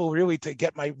wasn't able really to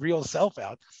get my real self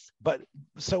out, but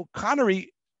so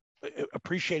Connery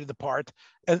appreciated the part,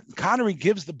 and Connery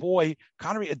adopts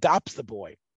the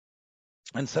boy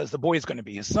and says the boy is going to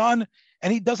be his son,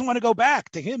 and he doesn't want to go back.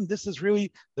 To him, this is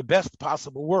really the best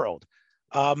possible world.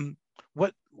 Now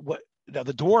the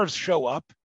dwarves show up,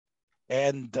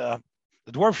 and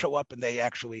they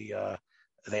actually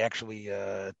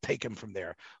take him from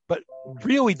there. But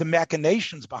really, the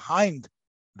machinations behind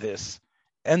this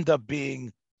end up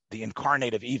being the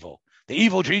incarnate of evil, the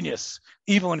evil genius,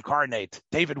 evil incarnate,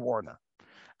 David Warner.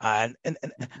 And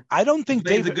I don't think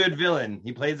he plays a good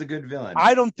villain.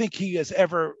 I don't think he has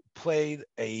ever played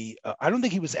I don't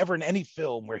think he was ever in any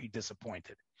film where he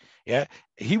disappointed. Yeah,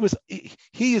 he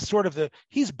is sort of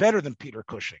he's better than Peter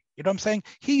Cushing. You know what I'm saying?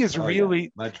 He is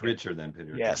much richer than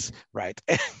Peter. Yes, Cushing. Right.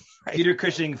 Peter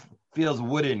Cushing feels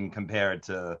wooden compared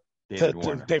to David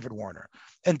Warner.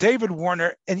 And David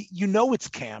Warner, and it's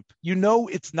camp,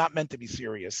 it's not meant to be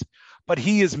serious, but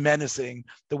he is menacing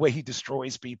the way he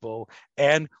destroys people.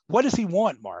 And what does he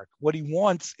want, Mark? What he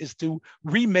wants is to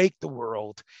remake the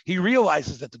world. He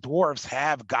realizes that the dwarves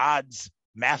have God's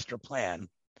master plan.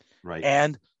 Right.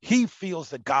 And he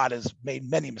feels that God has made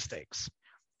many mistakes,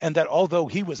 and that although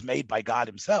he was made by God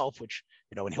himself, which,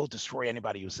 and he'll destroy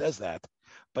anybody who says that,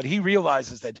 but he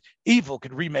realizes that evil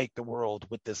can remake the world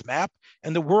with this map,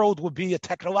 and the world will be a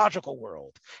technological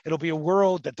world. It'll be a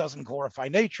world that doesn't glorify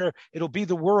nature. It'll be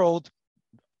the world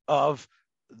of,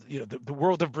 the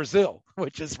world of Brazil,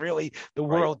 which is really the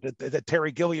world that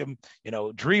Terry Gilliam,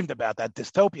 dreamed about, that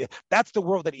dystopia. That's the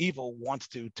world that evil wants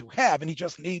to have, and he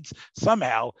just needs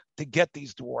somehow to get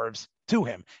these dwarves to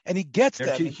him, and he gets them.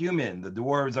 They're too human. The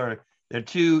dwarves they're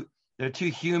too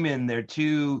human. They're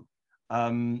too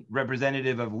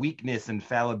representative of weakness and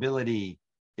fallibility.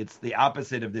 It's the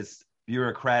opposite of this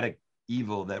bureaucratic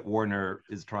evil that Warner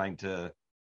is trying to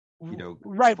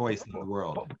voice in the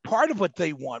world. But part of what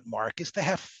they want, Mark, is to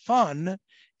have fun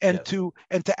and to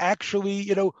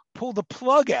actually, pull the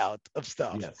plug out of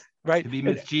stuff. Yes. Right. To be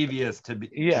mischievous, to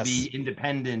be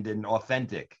independent and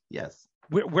authentic. Yes.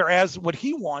 Whereas what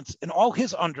he wants, and all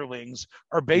his underlings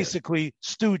are basically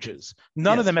stooges.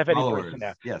 None of them have any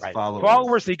personality. Yes, right.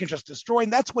 followers that he can just destroy,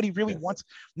 and that's what he really wants.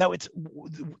 Now, it's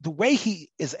the way he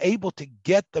is able to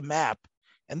get the map,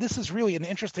 and this is really an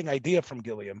interesting idea from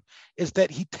Gilliam, is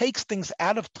that he takes things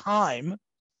out of time.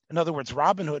 In other words,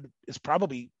 Robin Hood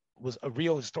was a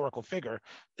real historical figure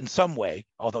in some way,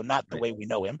 although not the way we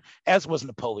know him, as was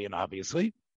Napoleon,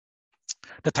 obviously.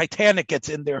 The Titanic gets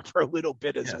in there for a little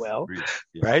bit as well,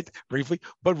 right? Briefly.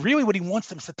 But really what he wants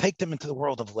them is to take them into the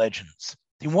world of legends.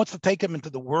 He wants to take them into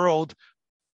the world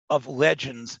of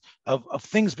legends, of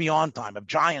things beyond time, of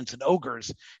giants and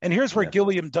ogres. And here's where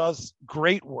Gilliam does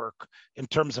great work in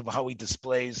terms of how he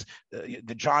displays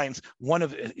the giants. One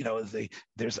of,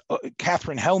 there's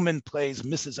Katherine Hellman plays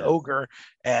Mrs. Ogre.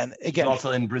 And again, she's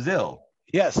also in Brazil.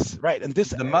 Yes, right. And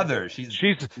this the mother. She's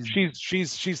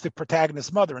the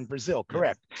protagonist's mother in Brazil,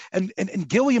 correct. Yes. And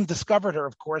Gilliam discovered her,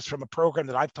 of course, from a program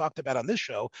that I've talked about on this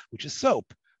show, which is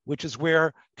Soap, which is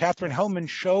where Katherine Hellman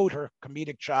showed her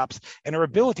comedic chops and her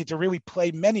ability to really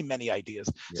play many, many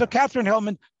ideas. Yeah. So Katherine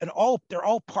Hellman they're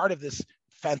all part of this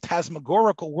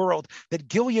phantasmagorical world that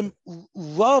Gilliam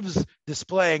loves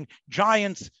displaying.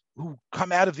 Giants who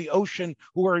come out of the ocean,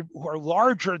 who are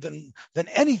larger than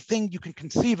anything you can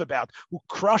conceive about, who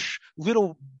crush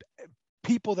little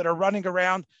people that are running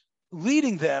around,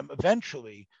 leading them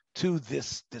eventually to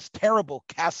this terrible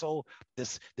castle,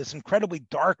 this incredibly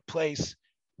dark place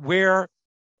where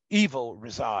evil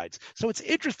resides. So it's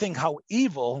interesting how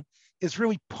evil is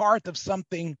really part of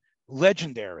something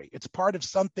legendary. It's part of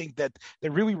something that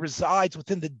really resides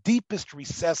within the deepest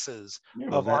recesses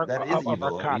of our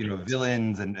consciousness.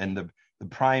 Villains and the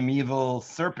primeval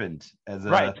serpent as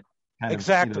a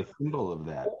kind of symbol of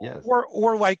that. Yes.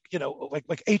 Or like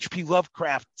H.P.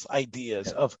 Lovecraft's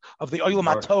ideas of the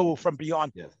Yamato from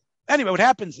beyond. Yes. Anyway, what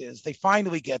happens is they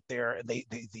finally get there, and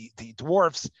the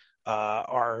dwarfs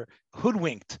are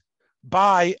hoodwinked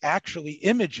by actually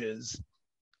images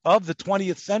of the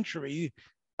 20th century.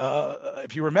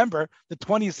 If you remember, the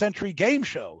 20th century game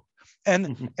show,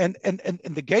 and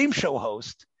the game show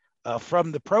host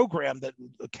from the program that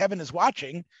Kevin is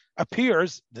watching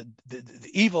appears. The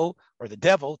evil or the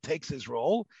devil takes his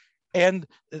role, and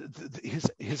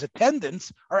his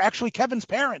attendants are actually Kevin's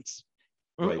parents.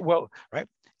 Right. Well, right,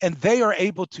 and they are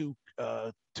able to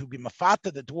be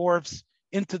mafata the dwarves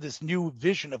into this new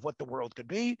vision of what the world could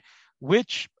be,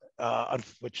 which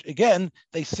again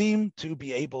they seem to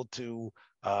be able to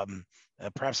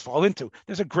perhaps fall into.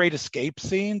 There's a great escape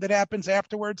scene that happens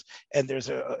afterwards, and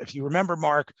if you remember,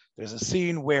 Mark, there's a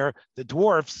scene where the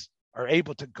dwarfs are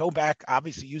able to go back,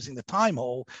 obviously using the time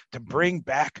hole, to bring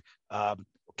back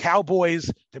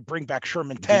cowboys, to bring back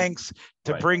Sherman tanks,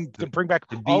 to bring back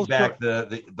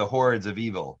the hordes of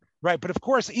evil. Right, but of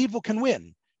course, evil can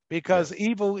win because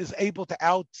evil is able to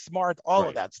outsmart all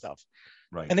of that stuff.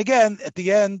 Right. And again, at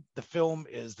the end, the film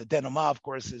is the denouement, of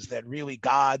course, is that really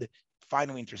God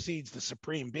finally intercedes, the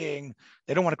supreme being.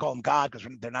 They don't want to call him God because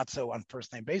they're not so on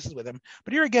first name basis with him.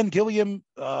 But here again, Gilliam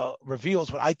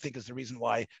reveals what I think is the reason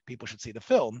why people should see the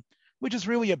film, which is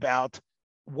really about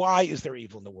why is there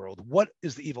evil in the world? What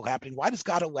is the evil happening? Why does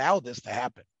God allow this to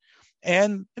happen?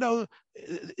 And,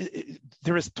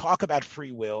 there is talk about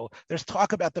free will. There's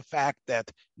talk about the fact that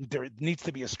there needs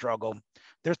to be a struggle.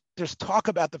 There's talk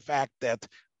about the fact that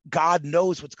God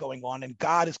knows what's going on, and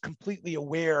God is completely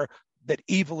aware that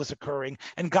evil is occurring.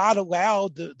 And God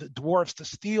allowed the dwarfs to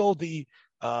steal the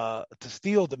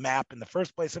map in the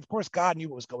first place. Of course, God knew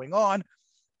what was going on,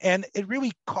 and it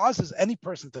really causes any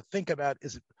person to think about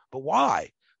but why?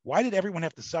 Why did everyone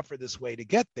have to suffer this way to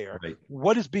get there? Right.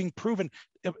 What is being proven?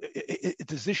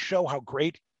 Does this show how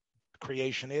great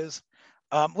creation is?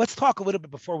 Let's talk a little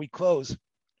bit before we close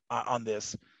on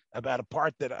this about a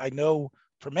part that I know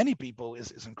for many people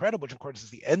is incredible, which of course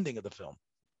is the ending of the film.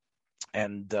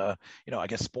 And, I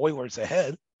guess spoilers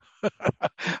ahead.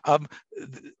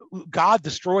 God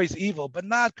destroys evil, but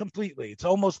not completely. It's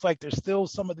almost like there's still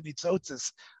some of the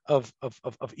nitzotzes of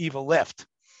evil left.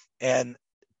 And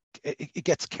it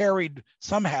gets carried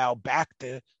somehow back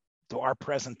to our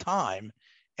present time,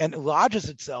 and it lodges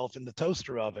itself in the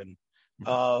toaster oven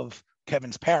of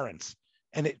Kevin's parents,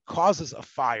 and it causes a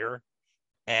fire,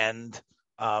 and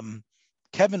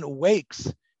Kevin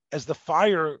awakes as the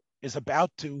fire is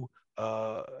about to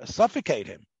suffocate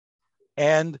him,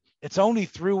 and it's only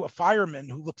through a fireman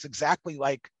who looks exactly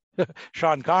like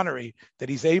Sean Connery that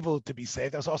he's able to be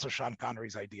saved. That was also Sean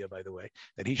Connery's idea, by the way,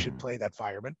 that he should play that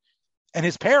fireman. And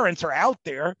his parents are out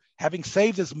there having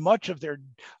saved as much of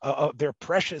their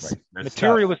precious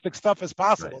materialistic stuff as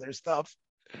possible, their stuff.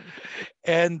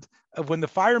 And when the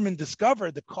firemen discover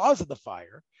the cause of the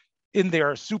fire in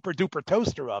their super duper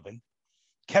toaster oven,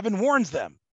 Kevin warns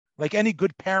them, like any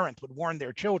good parent would warn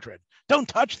their children, don't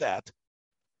touch that.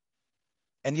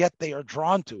 And yet they are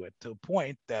drawn to it to a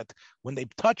point that when they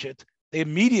touch it, they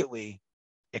immediately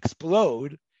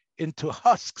explode into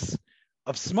husks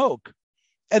of smoke.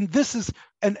 And this is,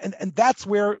 and that's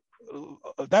where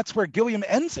Gilliam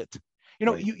ends it.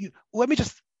 You let me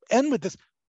just end with this.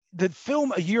 The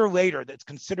film a year later that's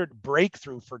considered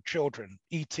breakthrough for children,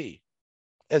 E.T.,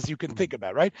 as you can think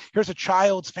about, right? Here's a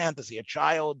child's fantasy, a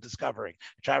child discovering,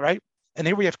 right? And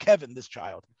here we have Kevin, this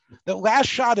child. The last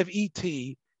shot of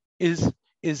E.T. is,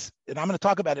 and I'm going to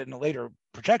talk about it in a later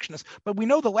projectionist, but we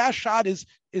know the last shot is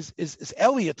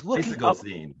Elliot looking up.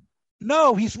 Scene.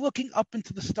 No, he's looking up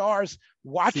into the stars,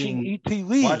 watching E.T.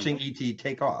 leave. Watching E.T.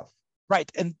 take off. Right.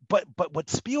 And but what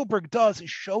Spielberg does is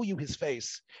show you his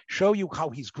face, show you how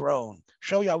he's grown,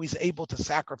 show you how he's able to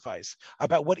sacrifice,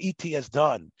 about what E.T. has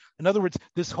done. In other words,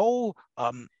 this whole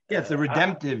it's a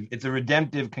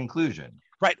redemptive conclusion.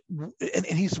 Right. And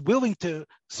he's willing to,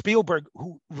 Spielberg,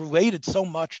 who related so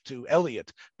much to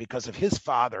Elliot because of his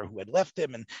father who had left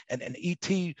him, and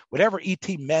E.T., whatever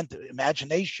E.T. meant,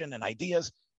 imagination and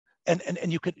ideas. And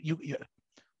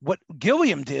what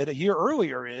Gilliam did a year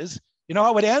earlier is, you know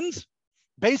how it ends?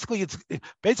 Basically,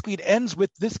 it ends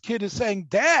with this kid is saying,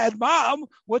 "Dad, Mom,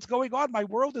 what's going on? My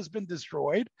world has been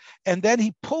destroyed." And then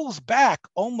he pulls back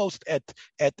almost at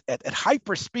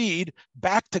hyper speed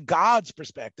back to God's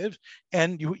perspective,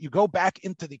 and you go back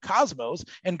into the cosmos,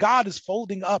 and God is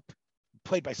folding up,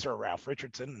 played by Sir Ralph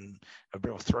Richardson, a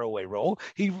real throwaway role.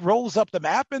 He rolls up the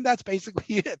map, and that's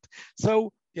basically it.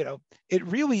 So it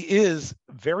really is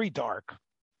very dark.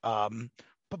 But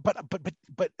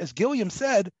as Gilliam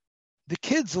said, the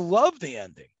kids love the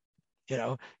ending,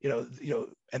 and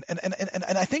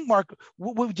I think, Mark,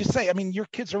 what would you say? I mean, your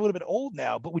kids are a little bit old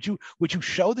now, but would you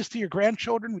show this to your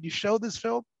grandchildren? Would you show this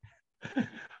film?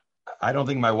 I don't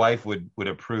think my wife would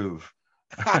approve,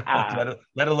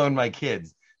 let alone my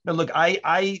kids. No, look,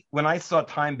 I when I saw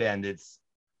Time Bandits,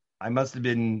 I must have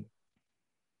been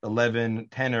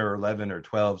 10 or 11 or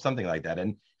 12, something like that,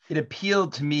 and it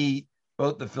appealed to me,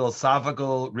 both the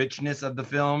philosophical richness of the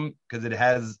film, because it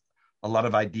has a lot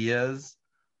of ideas,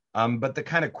 but the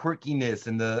kind of quirkiness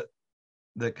and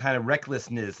the kind of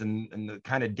recklessness and the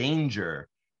kind of danger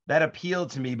that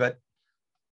appealed to me. But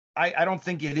I don't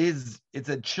think it's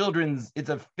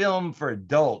a film for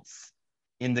adults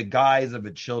in the guise of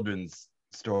a children's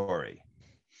story.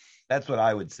 That's what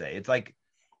I would say. It's like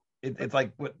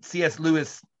what C.S.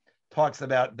 Lewis talks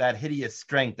about, that hideous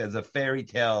strength as a fairy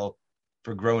tale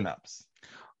for grown-ups.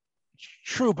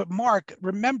 True, but Mark,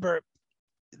 remember,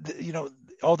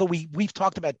 although we've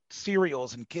talked about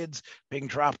serials and kids being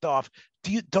dropped off,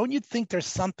 don't you think there's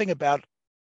something about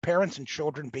parents and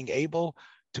children being able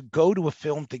to go to a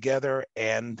film together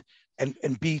and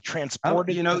be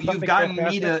transported? You've gotten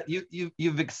me to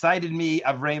you've excited me,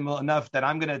 Avremel, enough that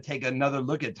I'm going to take another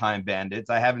look at Time Bandits.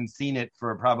 I haven't seen it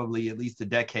for probably at least a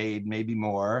decade, maybe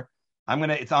more.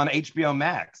 It's on HBO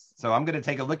Max, so I'm going to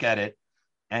take a look at it.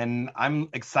 And I'm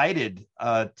excited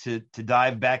to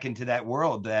dive back into that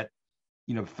world, that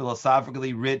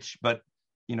philosophically rich, but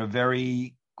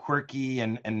very quirky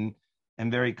and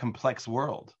very complex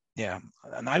world. Yeah,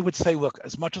 and I would say, look,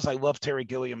 as much as I love Terry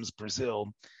Gilliam's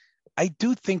Brazil, I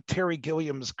do think Terry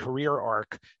Gilliam's career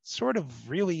arc sort of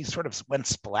went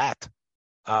splat.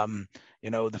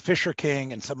 The Fisher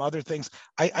King and some other things.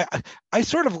 I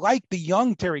sort of like the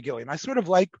young Terry Gilliam. I sort of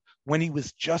like when he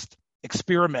was just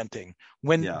experimenting.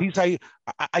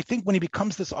 I think when he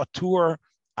becomes this auteur,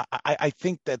 I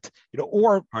think that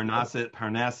or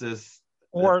Parnassus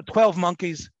or 12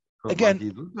 Monkeys.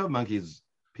 12 Monkeys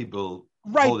people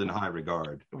hold in high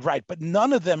regard. Right, but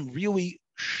none of them really.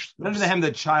 None of them have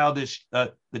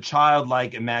the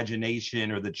childlike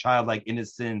imagination or the childlike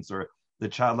innocence or the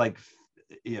childlike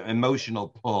emotional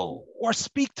pull, or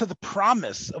speak to the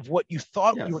promise of what you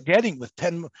thought you were getting with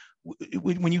 10.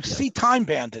 When you see Time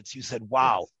Bandits, you said,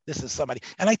 wow, this is somebody.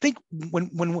 And I think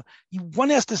when one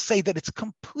has to say that it's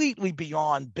completely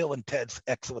beyond Bill and Ted's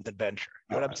Excellent Adventure.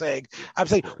 You know what I'm saying? I'm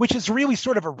saying, which is really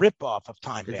sort of a ripoff of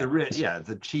Time Bandits. It's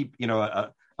a cheap,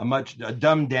 a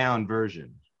dumbed down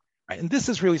version. Right. And this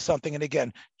is really something. And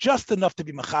again, just enough to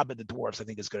be Machabed the Dwarfs, I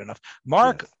think, is good enough.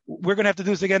 Mark, we're going to have to do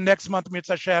this again next month,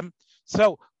 Mitzvah Hashem.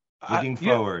 So looking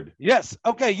forward. Yes.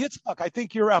 Okay. Yitzhak, I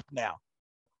think you're up now.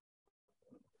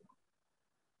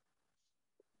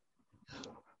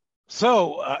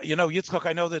 So, Yitzhak,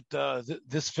 I know that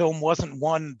this film wasn't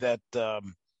one that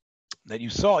you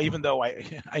saw, even though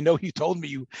I know you told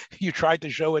me you tried to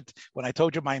show it when I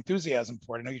told you my enthusiasm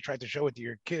for it. I know you tried to show it to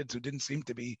your kids, who didn't seem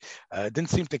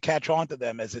to catch on to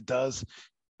them as it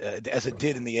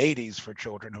did in the 80s for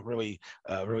children who really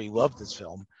loved this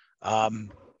film.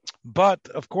 But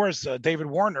of course, David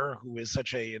Warner, who is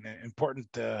such an important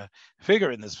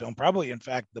figure in this film, probably in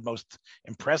fact the most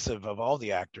impressive of all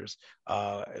the actors,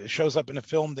 shows up in a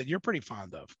film that you're pretty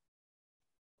fond of.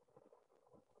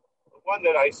 One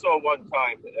that I saw one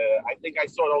time, I think I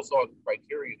saw it also on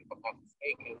Criterion, if I'm not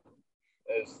mistaken,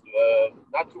 is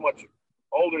not too much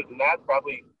older than that,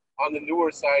 probably on the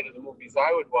newer side of the movies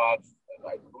I would watch.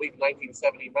 I believe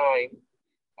 1979,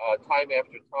 Time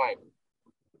After Time.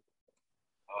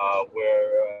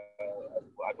 where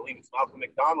I believe it's Malcolm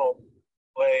McDowell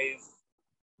plays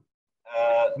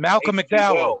Malcolm H.G.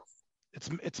 McDowell. Wells. It's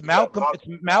Malcolm. Yeah, It's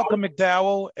Malcolm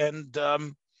McDowell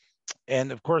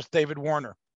and of course David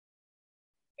Warner.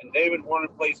 And David Warner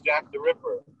plays Jack the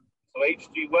Ripper. So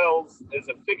H.G. Wells is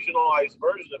a fictionalized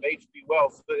version of H.G.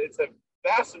 Wells. It's a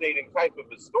fascinating type of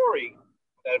a story,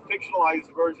 that fictionalized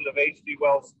version of H.G.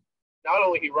 Wells. Not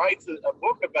only he writes a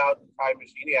book about the time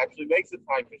machine, he actually makes a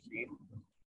time machine,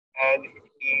 and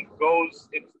he goes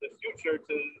into the future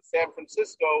to San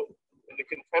Francisco in the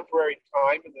contemporary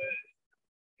time in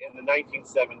the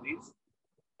 1970s.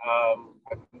 I'm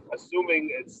assuming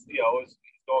it's it's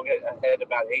going ahead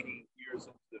about 80 years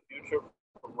into the future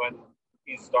from when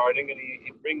he's starting, and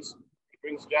he brings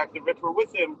Jack the Ripper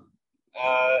with him,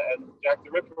 and Jack the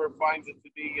Ripper finds it to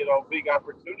be a big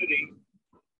opportunity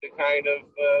to kind of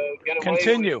get away.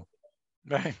 Continue.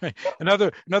 Right. In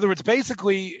other words,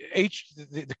 basically,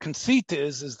 the conceit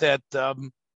is that,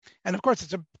 and of course,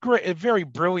 it's a very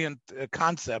brilliant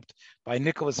concept by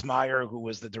Nicholas Meyer, who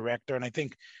was the director, and I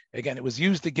think again it was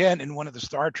used again in one of the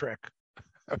Star Trek.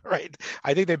 Right.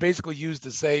 I think they basically used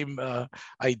the same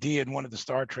idea in one of the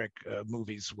Star Trek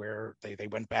movies where they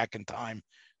went back in time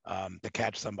to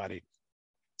catch somebody.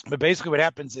 But basically, what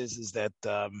happens is that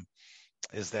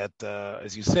as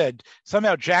you said,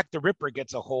 somehow Jack the Ripper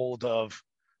gets a hold of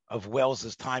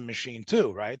Wells's time machine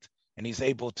too, right? And he's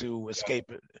able to escape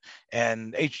it.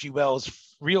 And H.G.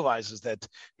 Wells realizes that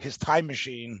his time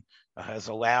machine has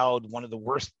allowed one of the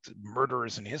worst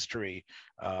murderers in history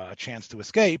a chance to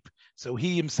escape. So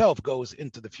he himself goes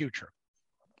into the future.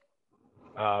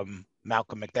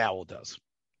 Malcolm McDowell does.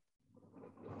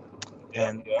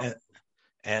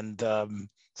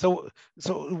 So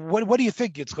what do you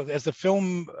think? It's as the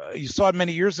film you saw it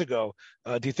many years ago.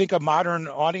 Do you think a modern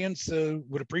audience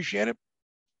would appreciate it?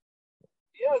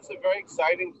 Yeah, it's a very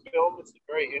exciting film. It's a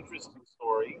very interesting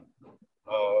story.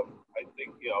 I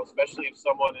think especially if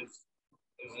someone is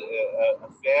a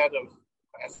fan of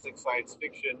classic science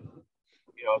fiction,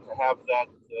 to have that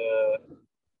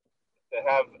to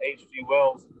have H.G.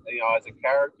 Wells, as a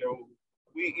character.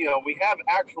 We have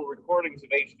actual recordings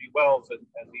of H.G. Wells, and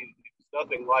he's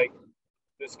nothing like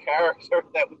this character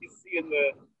that we see in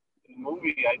the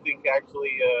movie. I think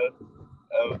actually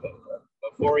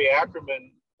Forey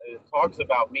Ackerman talks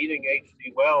about meeting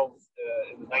H.G. Wells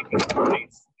in the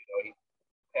 1940s. He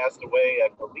passed away, I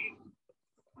believe,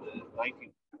 in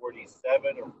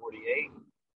 1947 or 48,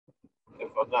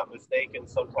 if I'm not mistaken,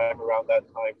 sometime around that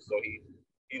time. So he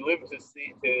lived to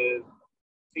see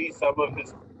some of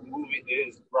his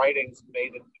writings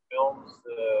made into films.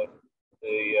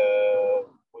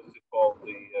 What is it called?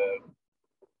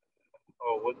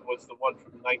 What's the one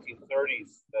from the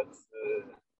 1930s that's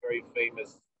very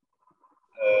famous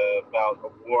about a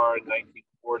war in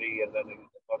 1940 and then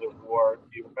another war.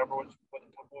 Do you remember what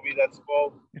movie that's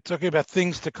called? You're talking about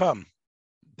Things to Come.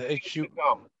 Things to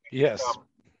Come. Yes. So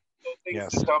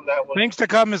Things to Come. Things to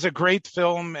Come is a great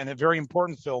film and a very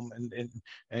important film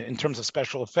in terms of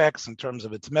special effects, in terms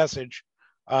of its message.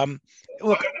 Look, my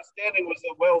understanding was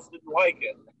that Wells didn't like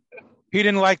it. He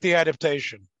didn't like the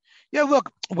adaptation. Yeah,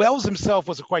 look, Wells himself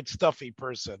was a quite stuffy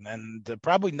person and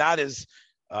probably not as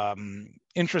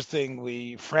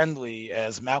interestingly friendly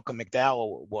as Malcolm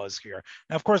McDowell was here.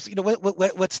 Now, of course,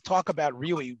 let's talk about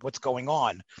really what's going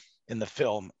on in the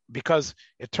film, because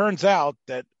it turns out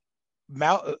that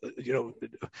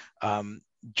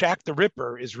Jack the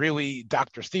Ripper is really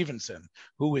Dr. Stevenson,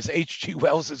 who is H.G.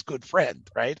 Wells's good friend,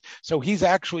 right? So he's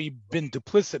actually been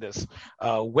duplicitous.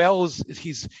 Wells,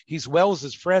 he's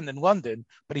Wells's friend in London,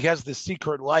 but he has this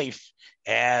secret life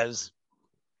as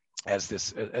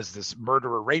this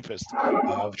murderer rapist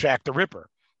of Jack the Ripper.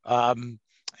 So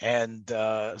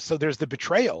there's the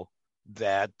betrayal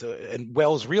that and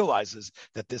Wells realizes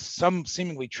that this some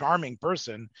seemingly charming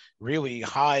person really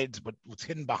hides, but what's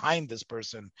hidden behind this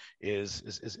person is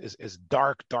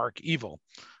dark evil.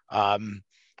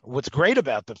 What's great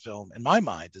about the film, in my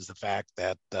mind, is the fact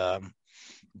that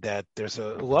there's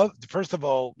a love. First of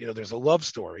all, there's a love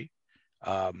story.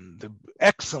 The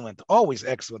always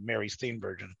excellent Mary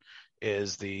Steenburgen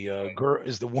is the girl,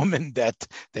 is the woman that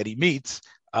he meets.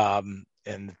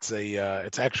 And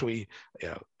it's actually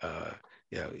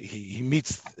he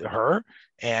meets her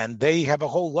and they have a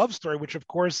whole love story, which of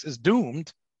course is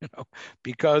doomed,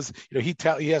 because he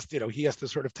has to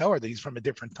sort of tell her that he's from a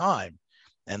different time,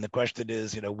 and the question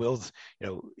is,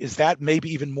 is that maybe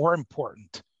even more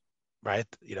important, right?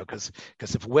 Because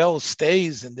if Wells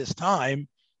stays in this time,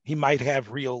 he might have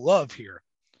real love here.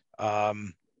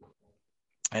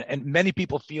 and many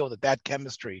people feel that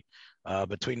chemistry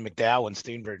between McDowell and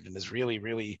Steenburgen is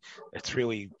really it's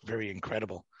really very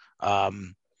incredible.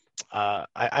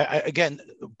 Again,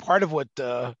 part of what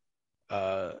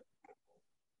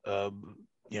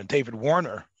David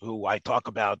Warner, who I've talked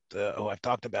about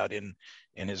in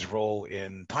his role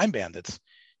in Time Bandits,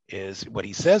 is what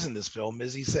he says in this film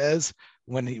is he says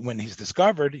when he's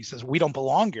discovered, he says, "We don't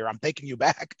belong here. I'm taking you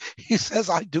back." He says,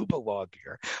 "I do belong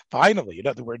here." Finally, in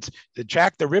other words, the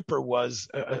Jack the Ripper was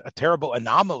a terrible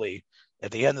anomaly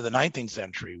at the end of the 19th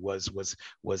century. Was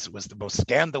the most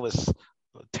scandalous,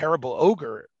 terrible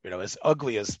ogre, as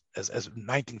ugly as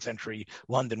 19th century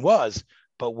London was.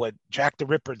 But what Jack the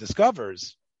Ripper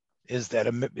discovers is that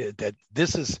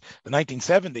this is the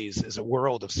 1970s is a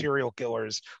world of serial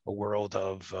killers, a world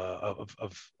of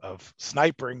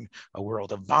sniping, a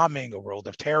world of bombing, a world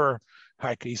of terror.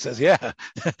 Like he says, yeah,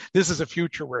 this is a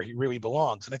future where he really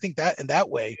belongs. And I think that in that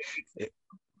way,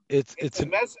 it's a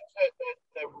message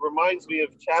that reminds me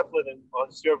of Chaplin and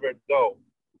Monsieur Verdot,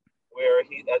 where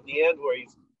he at the end where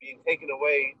he's being taken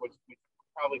away, which we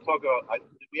probably talk about.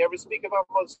 Did we ever speak about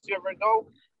Monsieur Verdot?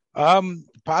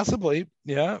 Possibly,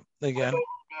 yeah. Again,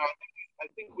 I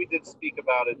think we did speak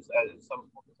about it at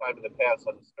some time in the past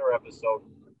on the Stir episode.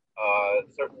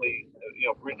 Certainly,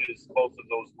 bridges both of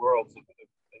those worlds,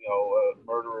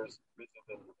 murderers,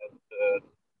 prison,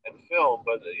 and film.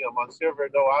 But Monsieur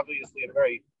Verdot, obviously a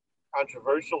very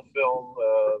controversial film.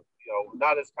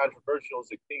 Not as controversial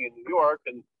as A King in New York,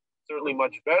 and certainly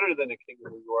much better than A King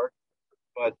in New York.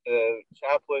 But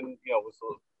Chaplin, was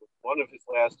one of his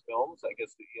last films. I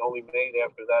guess he only made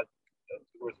after that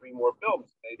 2 or 3 more films.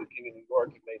 He made The King of New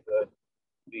York. He made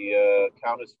the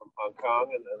Countess from Hong Kong,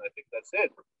 and I think that's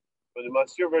it. But in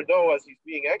Monsieur Verdot, as he's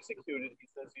being executed, he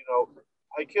says,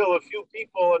 I kill a few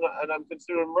people and I'm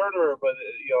considered a murderer. But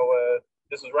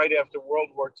this is right after World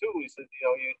War II. He says,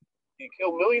 you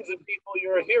kill millions of people,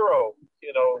 you're a hero.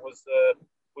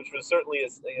 Which was certainly a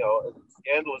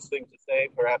scandalous thing to say,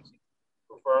 perhaps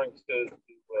referring to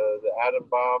the atom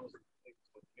bombs.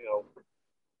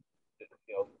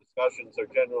 Discussions are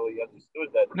generally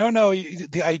understood that. No,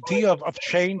 the idea of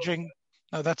changing.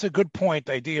 No, that's a good point.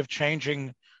 The idea of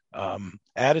changing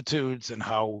attitudes and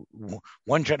how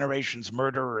one generation's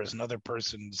murderer is another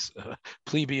person's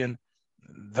plebeian.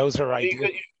 Those are ideas. You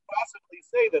could possibly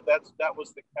say that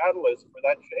was the catalyst for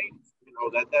that change.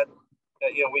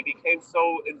 That we became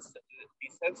so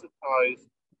desensitized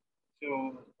to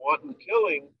wanton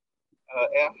killing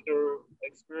after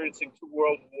experiencing 2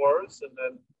 world wars and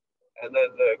then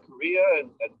Korea and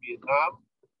Vietnam,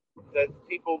 that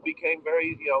people became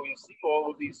very, you see all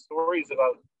of these stories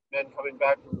about men coming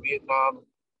back from Vietnam,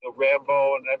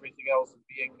 Rambo and everything else, and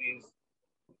being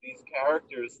these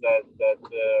characters that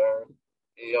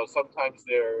sometimes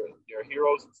they're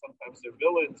heroes and sometimes they're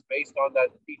villains based on that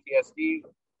PTSD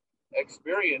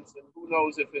experience. And who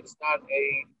knows if it's not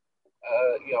a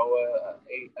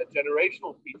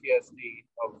generational PTSD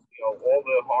of all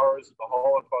the horrors of the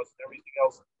Holocaust and everything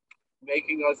else,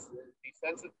 making us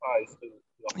desensitized to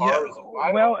the horrors of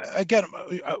violence. Well, again,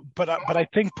 but I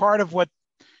think part of what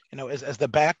as the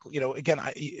back, again,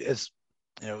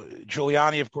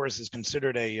 Giuliani, of course, is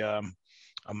considered a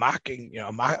mocking,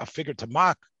 a figure to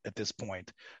mock at this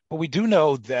point. But we do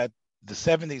know that the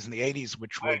 70s and the 80s,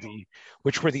 which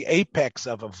were the apex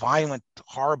of a violent,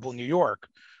 horrible New York.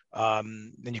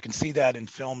 And you can see that in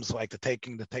films like the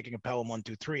Taking of Pelham 1,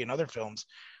 2, 3 and other films.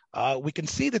 We can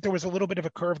see that there was a little bit of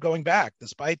a curve going back,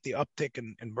 despite the uptick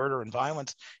in murder and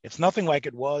violence. It's nothing like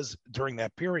it was during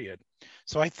that period.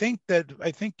 So I think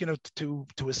to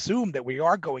assume that we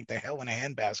are going to hell in a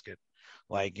handbasket,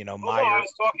 like Meyer. I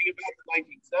was talking about the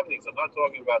 1970s. I'm not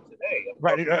talking about today.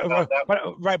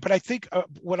 Right. But I think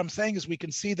what I'm saying is we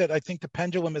can see that I think the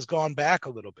pendulum has gone back a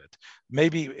little bit.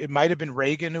 Maybe it might have been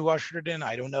Reagan who ushered it in.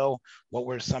 I don't know what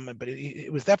were some, but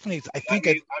it was definitely. I think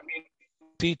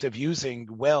seat of using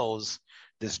Wells,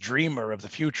 this dreamer of the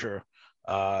future,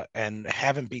 and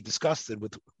have him be disgusted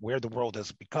with where the world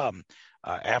has become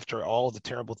after all the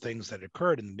terrible things that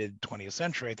occurred in the mid 20th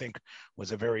century, I think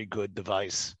was a very good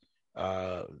device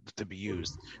to be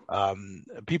used.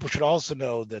 People should also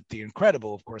know that the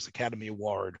incredible, of course, Academy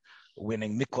Award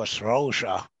winning Miklos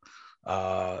Rozsa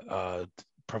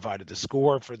provided the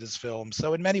score for this film.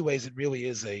 So in many ways, it really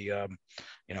is it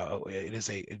is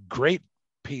a great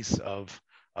piece of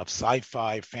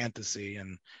sci-fi fantasy,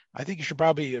 and I think you should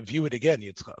probably view it again,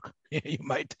 Yitzchak. It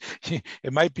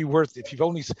might be worth it.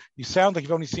 You sound like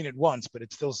you've only seen it once, but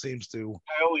it still seems to.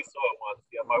 I only saw it once.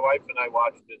 Yeah, my wife and I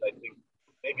watched it, I think,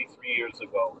 maybe 3 years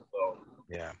ago. So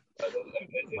yeah, it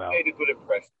made a good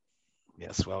impression.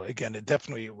 Yes, well, again, it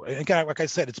definitely, again, like I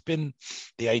said, it's been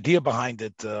the idea behind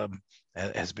it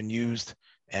has been used,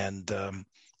 and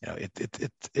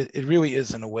it really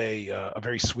is in a way a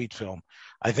very sweet film.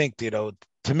 I think to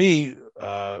me,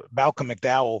 Malcolm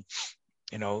McDowell,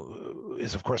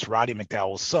 is of course Roddy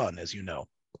McDowell's son, as you know,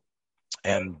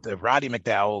 and Roddy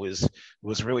McDowell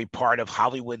was really part of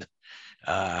Hollywood.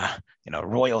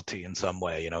 Royalty in some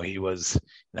way.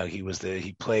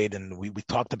 He played, and we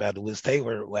talked about Liz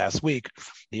Taylor last week.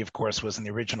 He, of course, was in the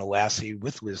original Lassie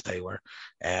with Liz Taylor.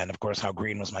 And of course, How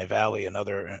Green Was My Valley,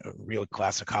 another real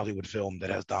classic Hollywood film that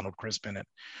has Donald Crisp in it.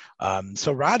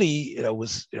 So Roddy,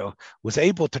 was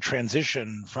able to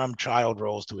transition from child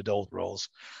roles to adult roles.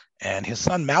 And his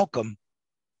son, Malcolm,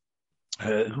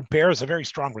 who bears a very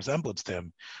strong resemblance to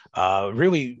him.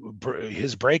 Really,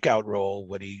 his breakout role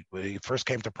when he first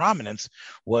came to prominence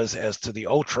was as to the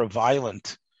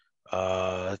ultra-violent,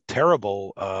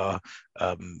 terrible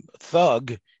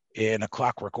thug in A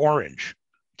Clockwork Orange,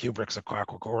 Kubrick's A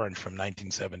Clockwork Orange from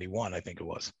 1971, I think it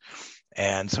was.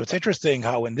 And so it's interesting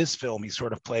how in this film he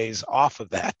sort of plays off of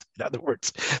that. In other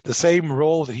words, the same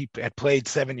role that he had played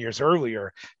 7 years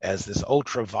earlier as this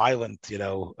ultra-violent,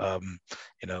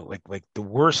 like the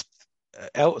worst,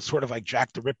 sort of like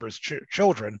Jack the Ripper's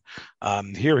children.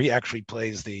 Here he actually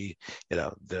plays the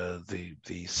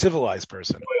civilized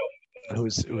person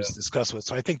who's discussed with.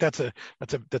 So I think that's a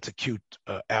cute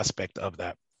aspect of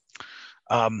that.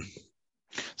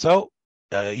 So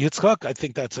Yitzchak, I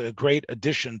think that's a great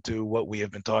addition to what we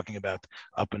have been talking about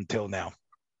up until now.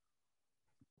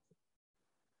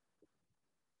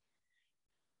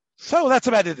 So that's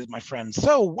about it, my friends.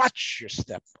 So watch your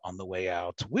step on the way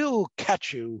out. We'll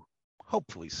catch you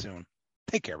hopefully soon.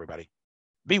 Take care, everybody.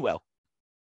 Be well.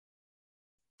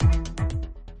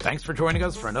 Thanks for joining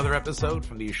us for another episode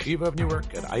from the Yeshiva of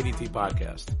Newark at IDT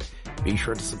Podcast. Be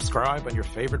sure to subscribe on your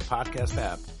favorite podcast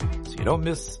app so you don't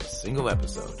miss a single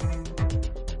episode.